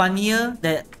even funnier,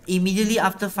 that immediately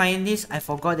after finding this, I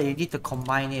forgot that you need to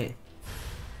combine it.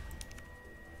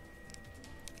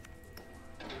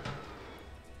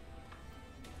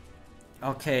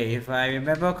 Okay, if I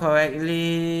remember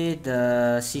correctly,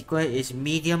 the sequence is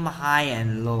medium, high,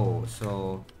 and low.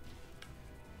 So,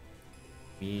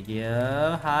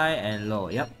 medium, high, and low.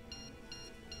 Yep.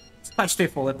 It's quite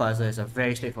straightforward puzzle. It's a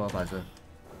very straightforward puzzle.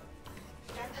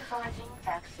 Synthesizing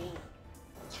vaccine.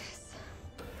 Yes.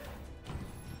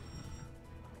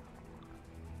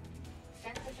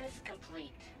 Synthesis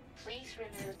complete. Please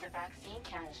remove the vaccine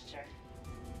canister.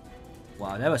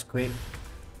 Wow, that was quick.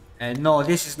 And no,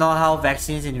 this is not how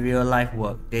vaccines in real life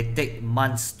work. They take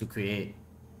months to create.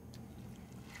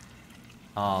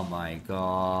 Oh my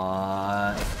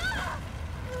god.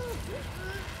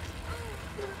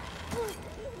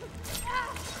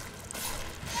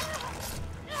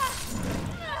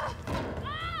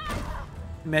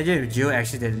 Imagine if Jill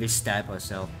accidentally stabbed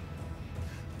herself.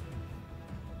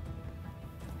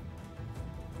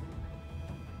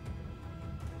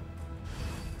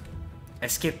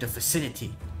 Escape the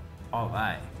facility.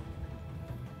 Alright.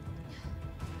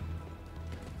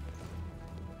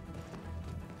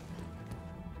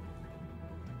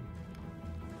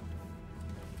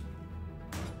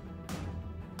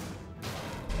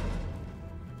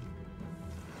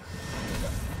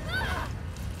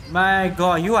 My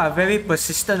god, you are very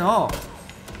persistent, oh.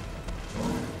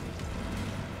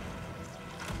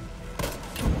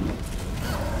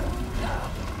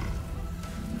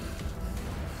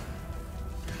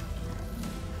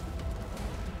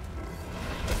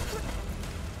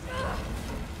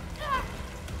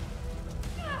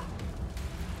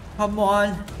 Come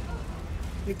on.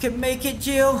 You can make it,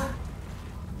 Jill.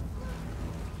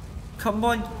 Come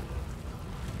on.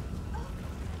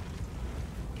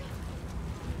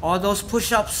 All those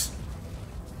push-ups.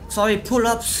 Sorry,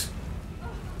 pull-ups.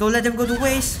 Don't let them go to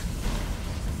waste.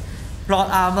 Plot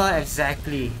armor,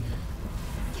 exactly.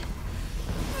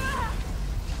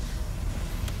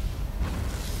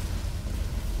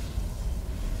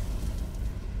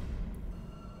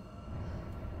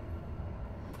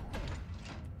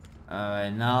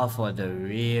 Alright, now for the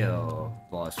real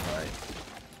boss fight.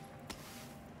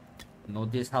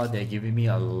 Notice how they're giving me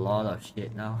a lot of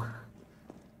shit now.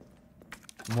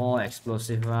 More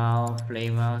explosive round,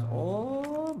 flame round.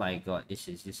 Oh my god, this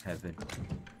is just heaven.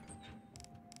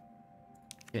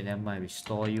 Okay, never mind.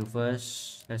 Restore you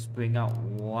first. Let's bring out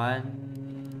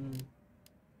one.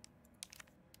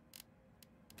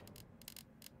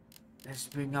 Let's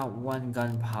bring out one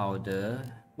gunpowder.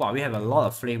 Wow, we have a lot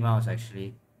of flame rounds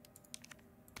actually.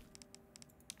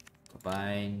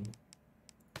 Combine.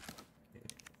 Okay.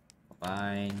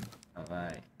 Combine.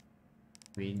 Alright.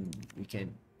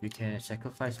 We can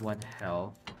sacrifice one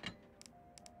health.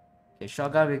 Okay,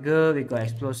 shotgun we're good. We got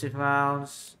explosive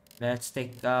rounds. Let's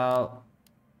take out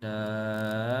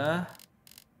the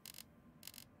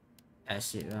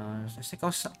acid rounds. Let's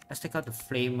take out the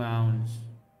flame rounds.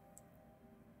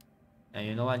 And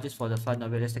you know what? Just for the fun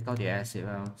of it, let's take out the acid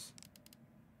rounds.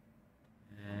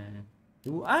 And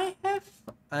do I have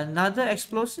another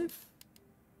explosive?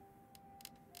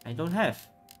 I don't have.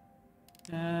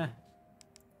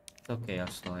 It's okay, I'll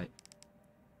store it.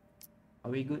 Are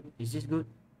we good? Is this good?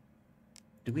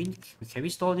 Can we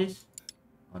store this?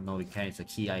 Oh no, we can't. It's a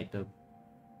key item.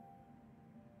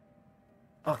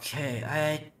 Okay,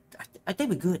 I think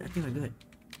we're good. I think we're good.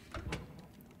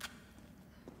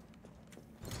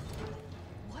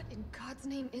 What in God's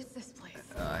name is this place?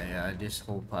 Yeah, this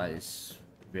whole part is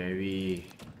very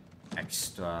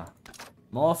extra.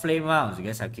 More flame rounds. I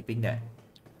guess I'm keeping that.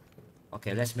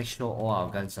 Okay, let's make sure all our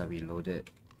guns are reloaded.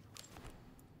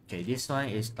 Okay, this one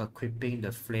is equipping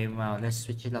the flame round. Let's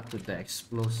switch it up to the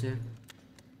explosive.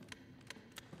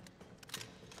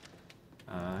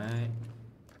 Alright.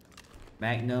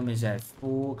 Magnum is at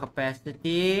full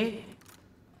capacity.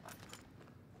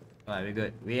 Alright, we're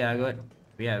good. We are good.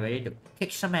 We are ready to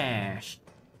kick some ass.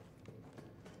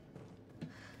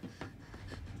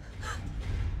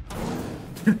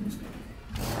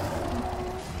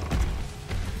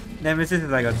 Nemesis is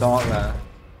like a dog lah.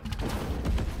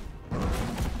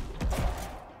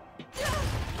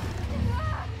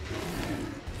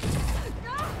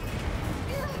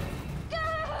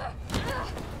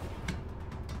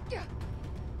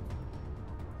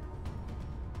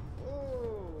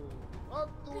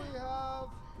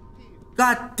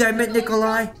 God damn it,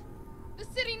 Nikolai! The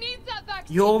city needs that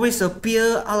vaccine. You always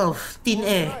appear out of thin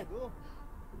air.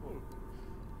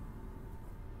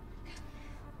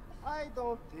 I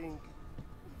don't think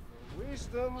the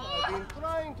wisdom I've been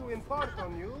trying to impart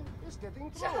on you is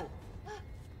getting through.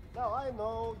 Now I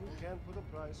know you can't put a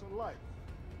price on life.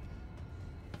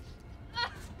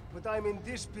 But I'm in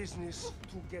this business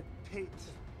to get paid.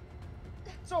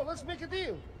 So let's make a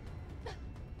deal.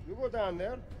 You go down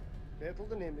there, battle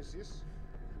the Nemesis,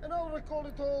 and I'll recall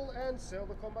it all and sell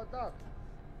the combat data.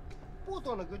 Put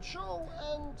on a good show,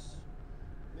 and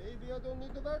maybe I don't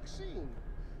need the vaccine.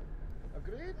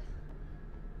 Agreed?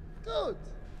 Good.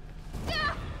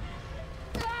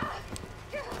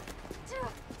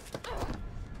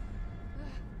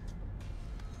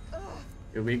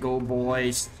 Here we go,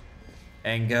 boys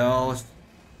and girls.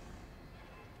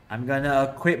 I'm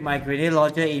gonna equip my grenade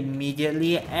launcher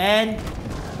immediately and...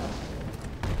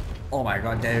 Oh my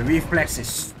god, the reflex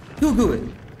is too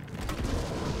good.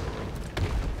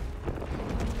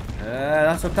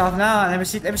 Not so tough now. Let me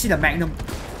see the Magnum.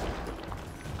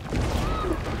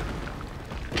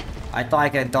 I thought I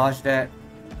can dodge that.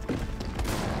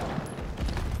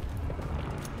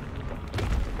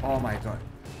 Oh my god.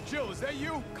 Jill, is that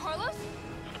you? Carlos?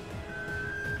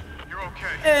 You're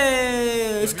okay.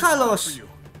 Hey, it's Carlos.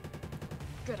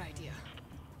 Good idea.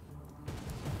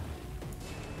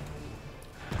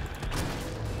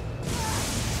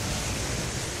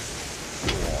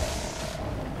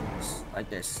 Like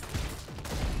this.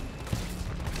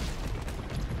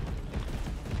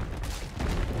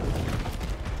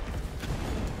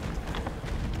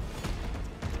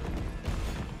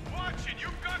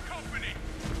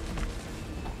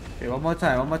 Okay, one more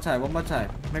time.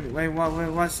 Maybe wait,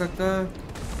 one circle.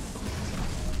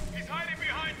 He's hiding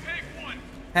behind tank 1.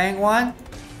 Tank 1.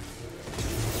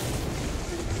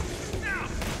 Now,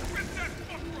 rip that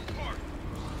fucker apart.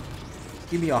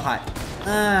 Give me your heart.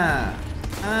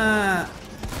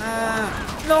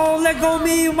 No, let go of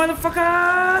me, you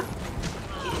motherfucker!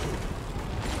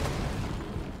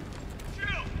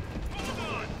 Jill, hold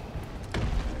on.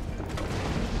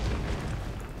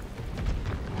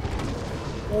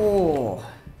 Oh,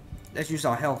 let's use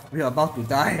our health. We're about to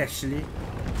die actually.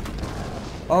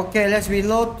 Okay, let's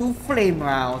reload 2 flame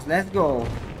rounds. Let's go.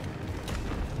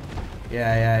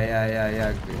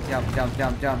 Yeah.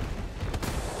 Jump.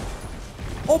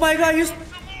 Oh my god, you...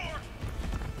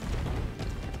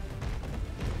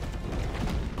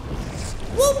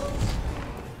 Whoop!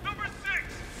 Number 6!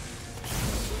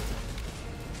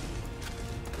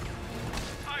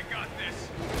 I got this.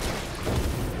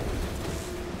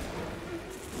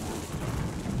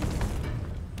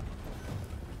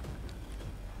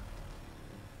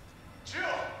 Jill!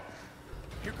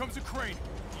 Here comes a crane.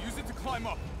 Use it to climb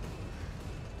up.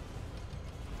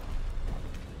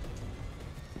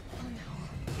 Come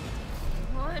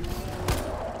on.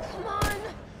 Come on.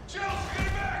 Jill, get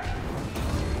it back!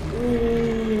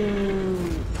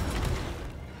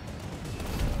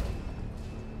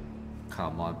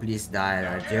 Come on, please die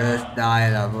lah. Just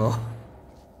die lah, bro.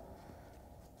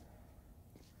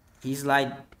 He's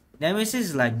like... Nemesis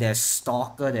is like that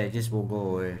stalker that just won't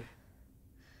go away.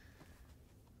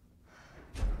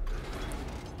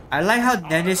 I like how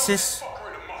Nemesis'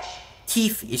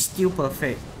 teeth is still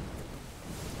perfect.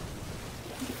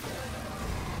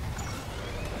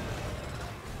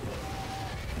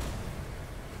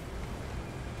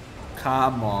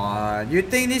 Come on, you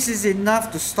think this is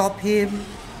enough to stop him?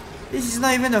 This is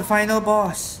not even the final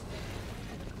boss.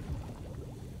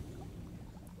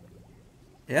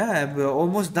 Yeah, we're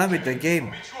almost done with the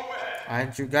game.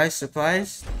 Aren't you guys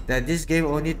surprised that this game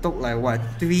only took like what,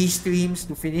 3 streams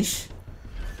to finish?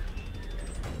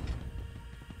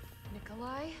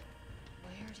 Nikolai,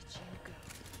 where did you go?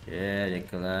 Yeah,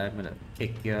 Nikolai, I'm gonna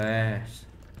kick your ass.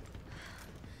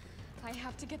 I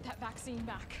have to get that vaccine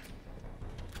back.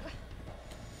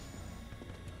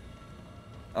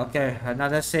 Okay,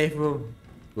 another safe room.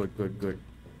 Good.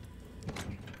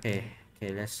 Okay,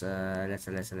 let's pick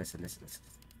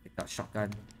up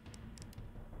shotgun.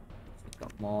 Pick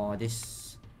up more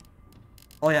this.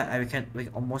 Oh yeah, we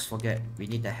almost forget. We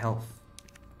need the health.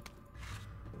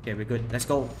 Okay, we're good. Let's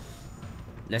go.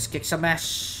 Let's kick some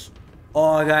ass.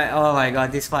 Oh my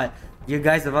god, this part. You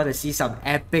guys are about to see some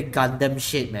epic Gundam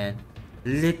shit, man.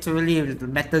 Literally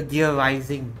Metal Gear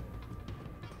Rising.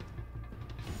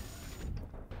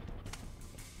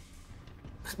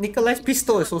 Nikolai's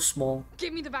pistol is so small.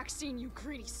 Give me the vaccine, you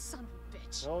greedy son of a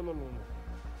bitch. No.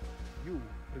 You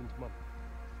bring money.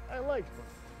 I like money.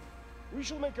 We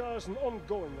shall make ours an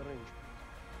ongoing arrangement.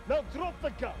 Now drop the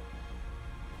gun.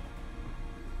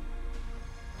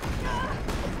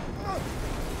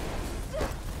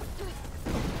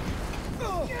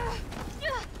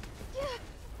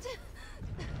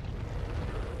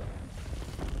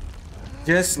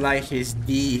 Just like his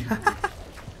D.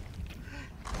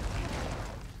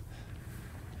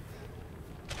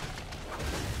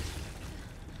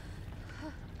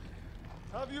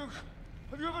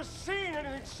 Have you ever seen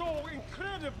anything so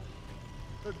incredible?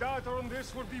 The data on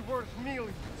this would be worth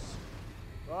millions.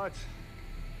 But,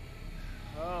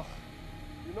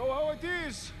 you know how it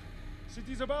is.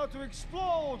 City's about to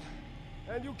explode,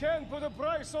 and you can't put a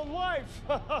price on life.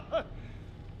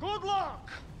 Good luck!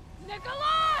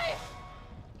 Nikolai!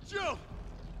 Jill!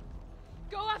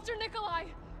 Go after Nikolai!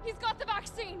 He's got the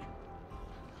vaccine!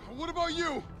 What about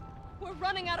you? We're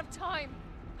running out of time.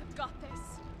 I've got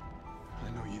this. I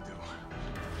know you do.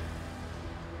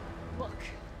 Look,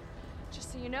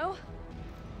 just so you know,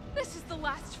 this is the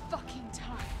last fucking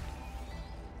time.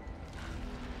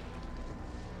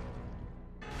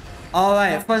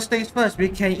 Alright, first things first, we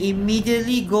can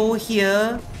immediately go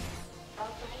here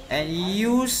and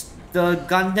use the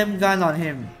Gundam gun on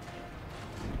him.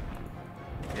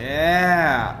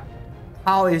 Yeah.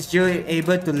 How is Jill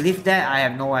able to lift that? I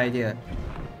have no idea.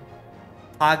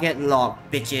 Target lock,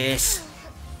 bitches.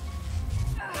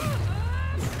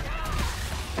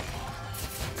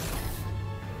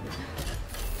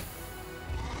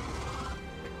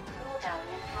 Cooldown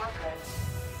in progress.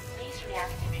 Please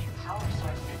reactivate power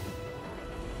sources.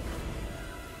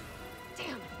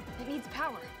 Damn, it needs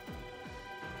power.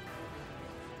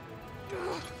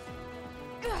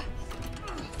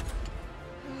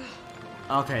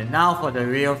 Okay, now for the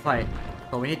real fight.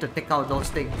 So we need to take out those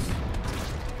things.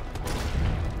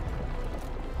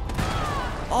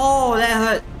 Oh, that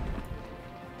hurt.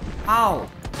 Ow.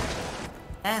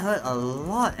 That hurt a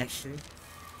lot actually.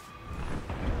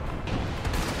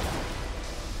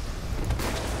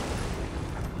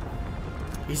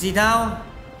 Is he down?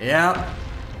 Yep.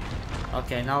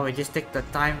 Okay, now we just take the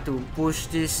time to push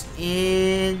this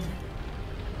in.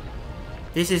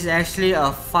 This is actually a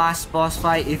fast boss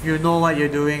fight if you know what you're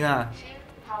doing. Two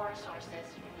power sources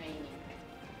remaining.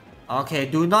 Okay,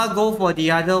 do not go for the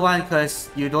other one because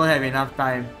you don't have enough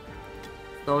time.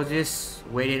 So just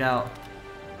wait it out.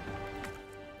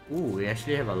 Ooh, we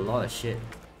actually have a lot of shit.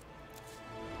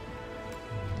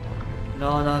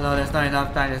 No, no, no, there's not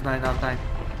enough time, there's not enough time.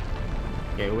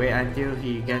 Okay, wait until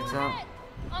he gets up.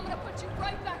 I'm gonna put you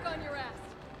right back on your ass.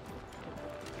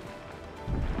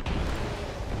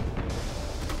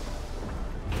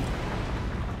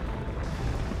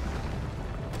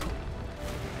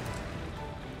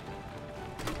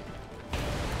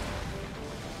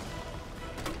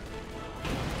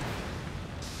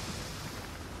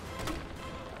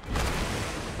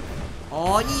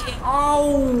 Oh yeah!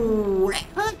 Oh, that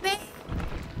hurt me.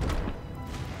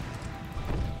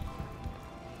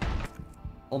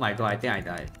 Oh my god, I think I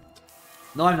died.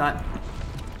 No, I'm not.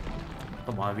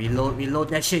 Come on, reload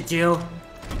that shit, Jill.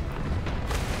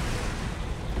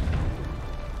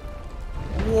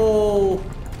 Whoa!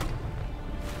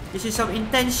 This is some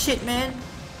intense shit, man.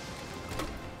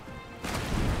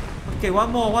 Okay,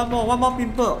 one more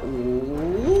pimple.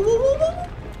 Ooh.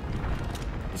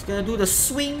 He's gonna do the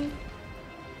swing.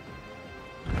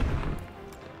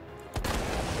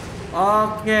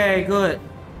 Okay, good.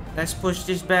 Let's push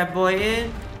this bad boy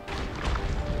in.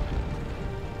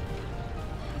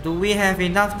 Do we have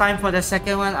enough time for the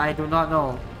second one? I do not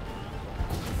know.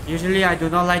 Usually I do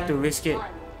not like to risk it.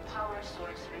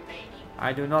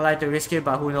 I do not like to risk it,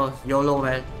 but who knows? YOLO,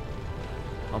 man.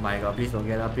 Oh my god, please don't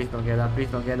get up, please don't get up, please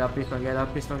don't get up, please don't get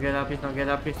up, please don't get up, please don't get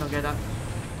up, please don't get up.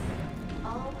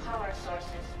 All power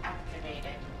sources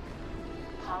activated.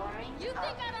 Powering You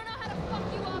think I don't know how to fuck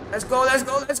you up? Let's go, let's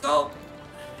go, let's go!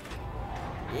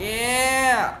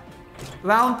 Yeah!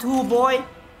 Round 2, boy!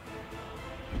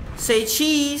 Say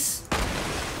cheese!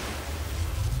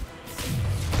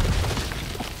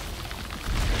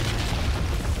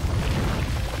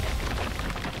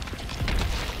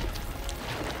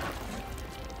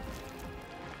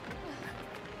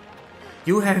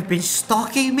 You have been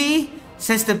stalking me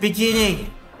since the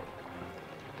beginning.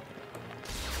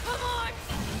 Come on!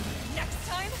 Next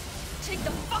time, take the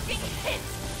fucking hit!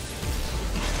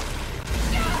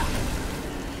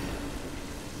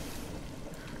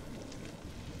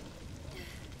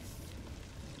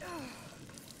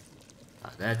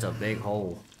 That's a big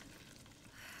hole.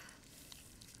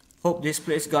 Hope this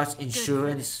place got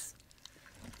insurance.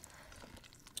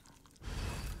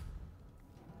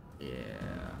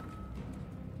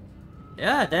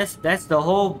 Yeah, that's the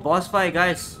whole boss fight,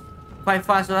 guys. Quite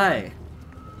fast, right?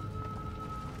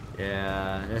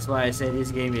 Yeah, that's why I said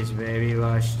this game is very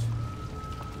rushed.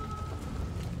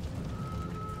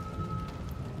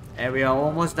 And we are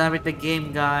almost done with the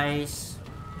game, guys.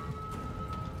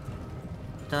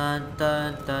 Dun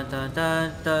dun dun dun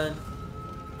dun dun.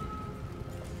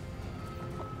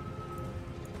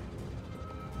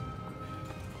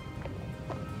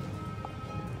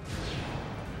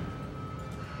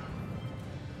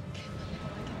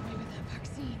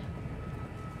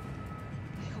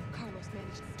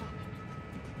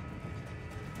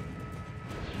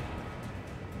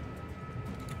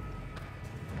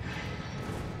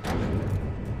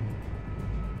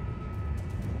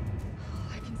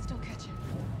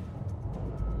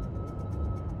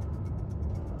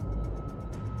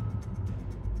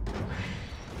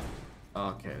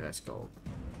 Okay, let's go.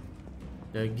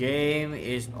 The game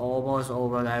is almost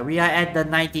over. Like, we are at the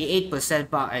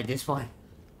 98% mark at this point.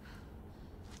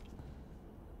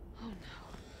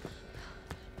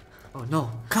 Oh no,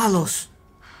 Carlos!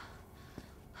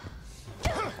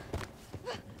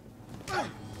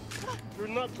 You're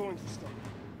not going to stop.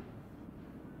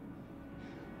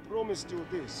 Promised you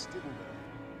this, didn't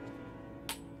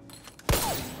I?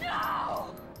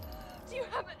 No! Do you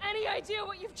have any idea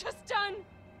what you've just done?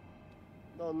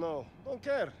 No, don't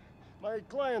care. My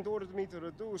client ordered me to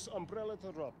reduce Umbrella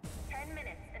to Rob. 10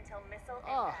 minutes until missile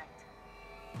impact.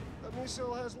 The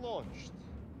missile has launched.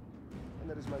 And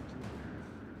that is my cue.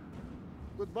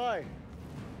 Goodbye,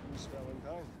 Miss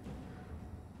Valentine.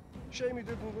 Shame you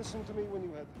didn't listen to me when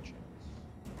you had the chance.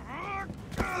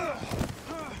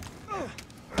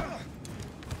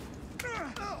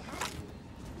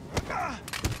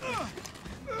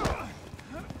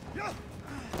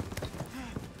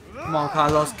 Come on,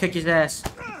 Carlos, kick his ass.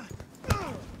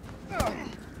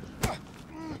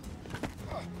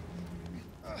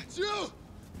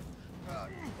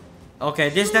 Okay,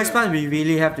 this next one we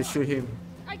really have to shoot him.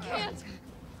 I can't.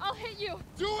 I'll hit you.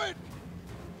 Do it!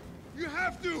 You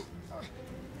have to!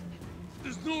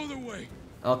 There's no other way.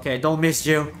 Okay, don't miss,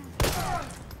 Jill.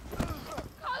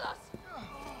 Carlos!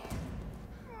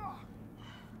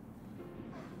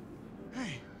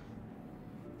 Hey,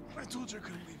 I told you I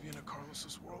couldn't leave you in a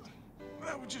Carlos's world.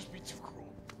 That would just be too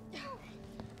cruel.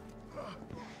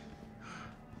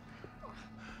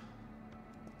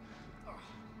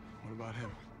 What about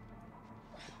him?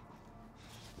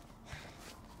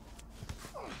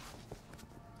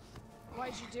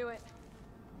 Why'd you do it?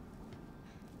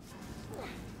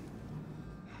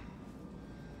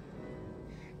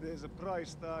 There's a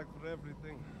price tag for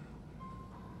everything.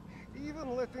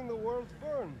 Even letting the world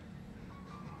burn.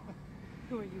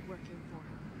 Who are you working for?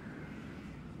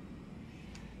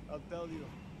 I'll tell you,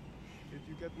 if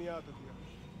you get me out of here.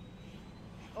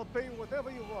 I'll pay you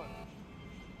whatever you want.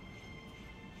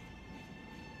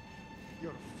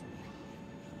 You're a fool.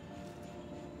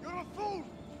 You're a fool!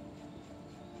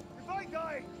 If I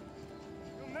die,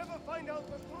 you'll never find out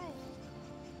the truth.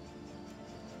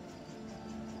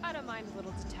 I don't mind a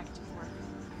little detective work.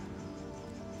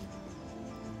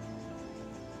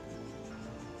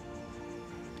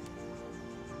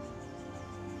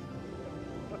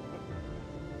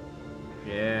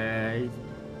 Yeah.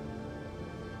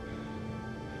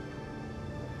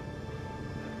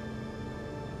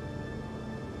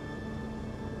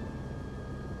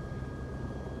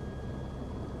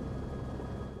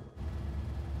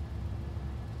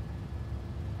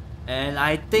 And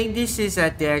I think this is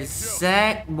at the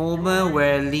exact moment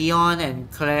where Leon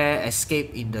and Claire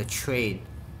escape in the train.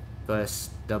 Because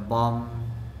the bomb,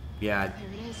 yeah. There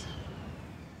it is.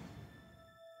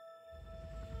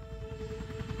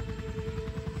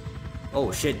 Oh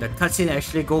shit, the cutscene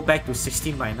actually go back to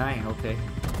 16:9, okay.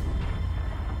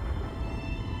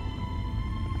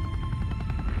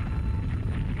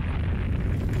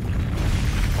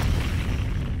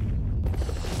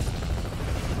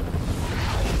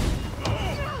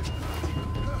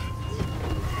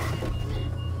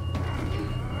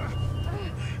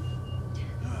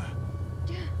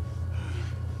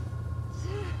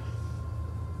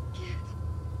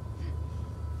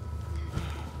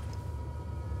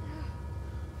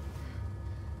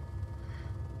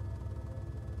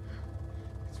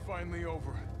 Finally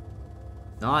over.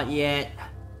 Not yet.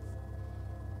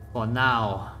 For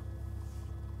now.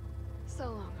 So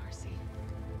long, RC.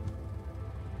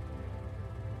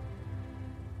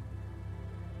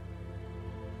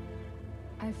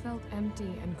 I felt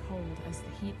empty and cold as the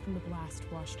heat from the blast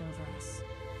washed over us.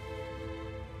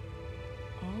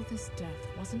 All this death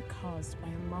wasn't caused by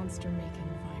a monster-making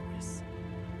virus.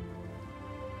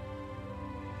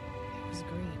 It was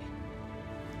greed.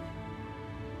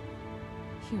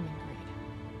 Human greed.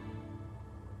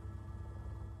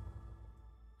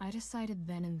 I decided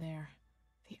then and there,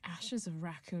 the ashes of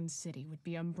Raccoon City would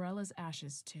be Umbrella's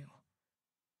ashes too.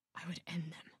 I would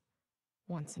end them,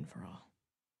 once and for all.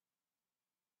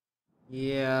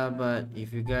 Yeah, but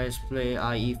if you guys play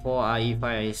RE4, RE5,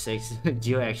 RE6,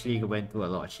 Geo actually went through a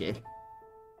lot of shit.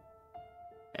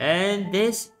 And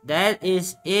that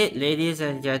is it, ladies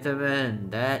and gentlemen.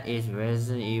 That is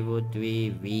Resident Evil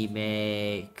 3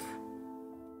 Remake.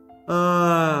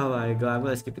 Oh my god, I'm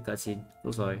gonna skip the cutscene.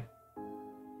 So sorry.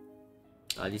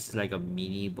 This is like a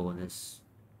mini bonus.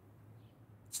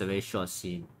 It's a very short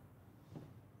scene.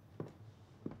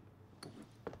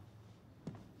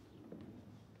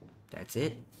 That's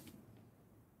it.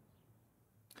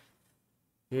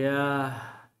 Yeah,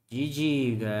 GG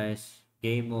you guys.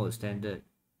 Game mode standard.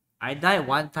 I died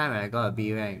one time and I got a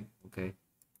B rank. Okay.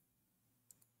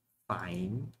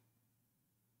 Fine.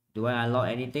 Do I unlock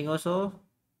anything also?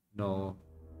 No.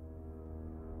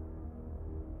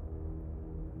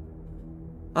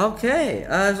 Okay,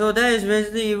 so that is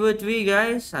Resident Evil 3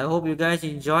 guys. I hope you guys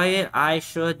enjoy it. I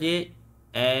sure did.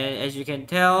 And as you can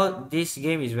tell, this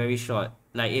game is very short.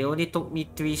 Like, it only took me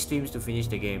 3 streams to finish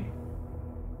the game.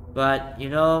 But, you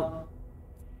know,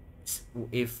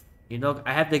 if, you know,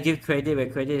 I have to give credit where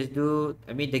credit is due.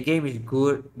 I mean, the game is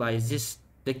good, but it's just,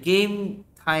 the game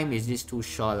time is just too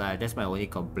short. That's my only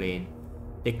complaint.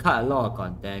 They cut a lot of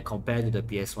content compared to the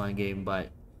PS1 game, but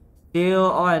still,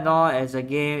 all in all, as a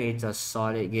game, it's a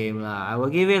solid game lah. I will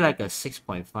give it like a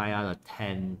 6.5 out of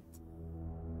 10.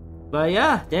 But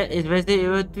yeah, that is Resident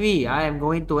Evil 3. I am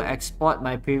going to export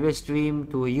my previous stream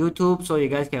to YouTube so you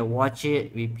guys can watch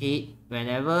it, repeat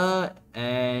whenever.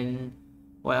 And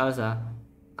what else?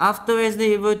 After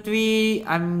Resident Evil 3,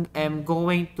 I'm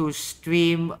going to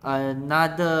stream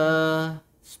another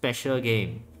special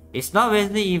game. It's not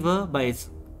Resident Evil, but it's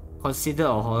considered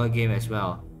a horror game as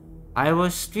well. I will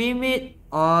stream it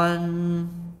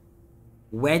on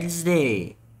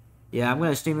Wednesday. Yeah, I'm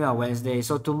gonna stream it on Wednesday.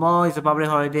 So tomorrow is a public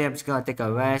holiday. I'm just gonna take a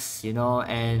rest, you know.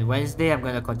 And Wednesday, I'm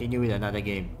gonna continue with another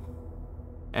game.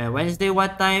 And Wednesday,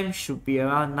 what time? Should be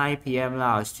around 9 PM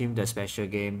lah. I'll stream the special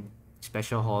game,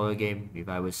 special horror game, if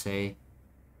I would say.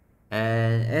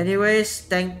 And anyways,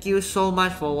 thank you so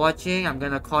much for watching. I'm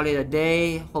gonna call it a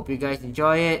day. Hope you guys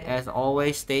enjoy it. As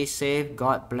always, stay safe.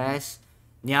 God bless.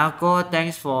 Nyako,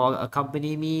 thanks for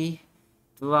accompanying me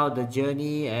throughout the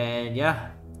journey. And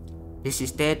yeah, this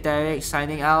is Tarek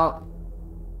signing out.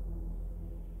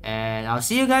 And I'll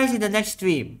see you guys in the next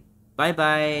stream. Bye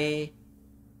bye.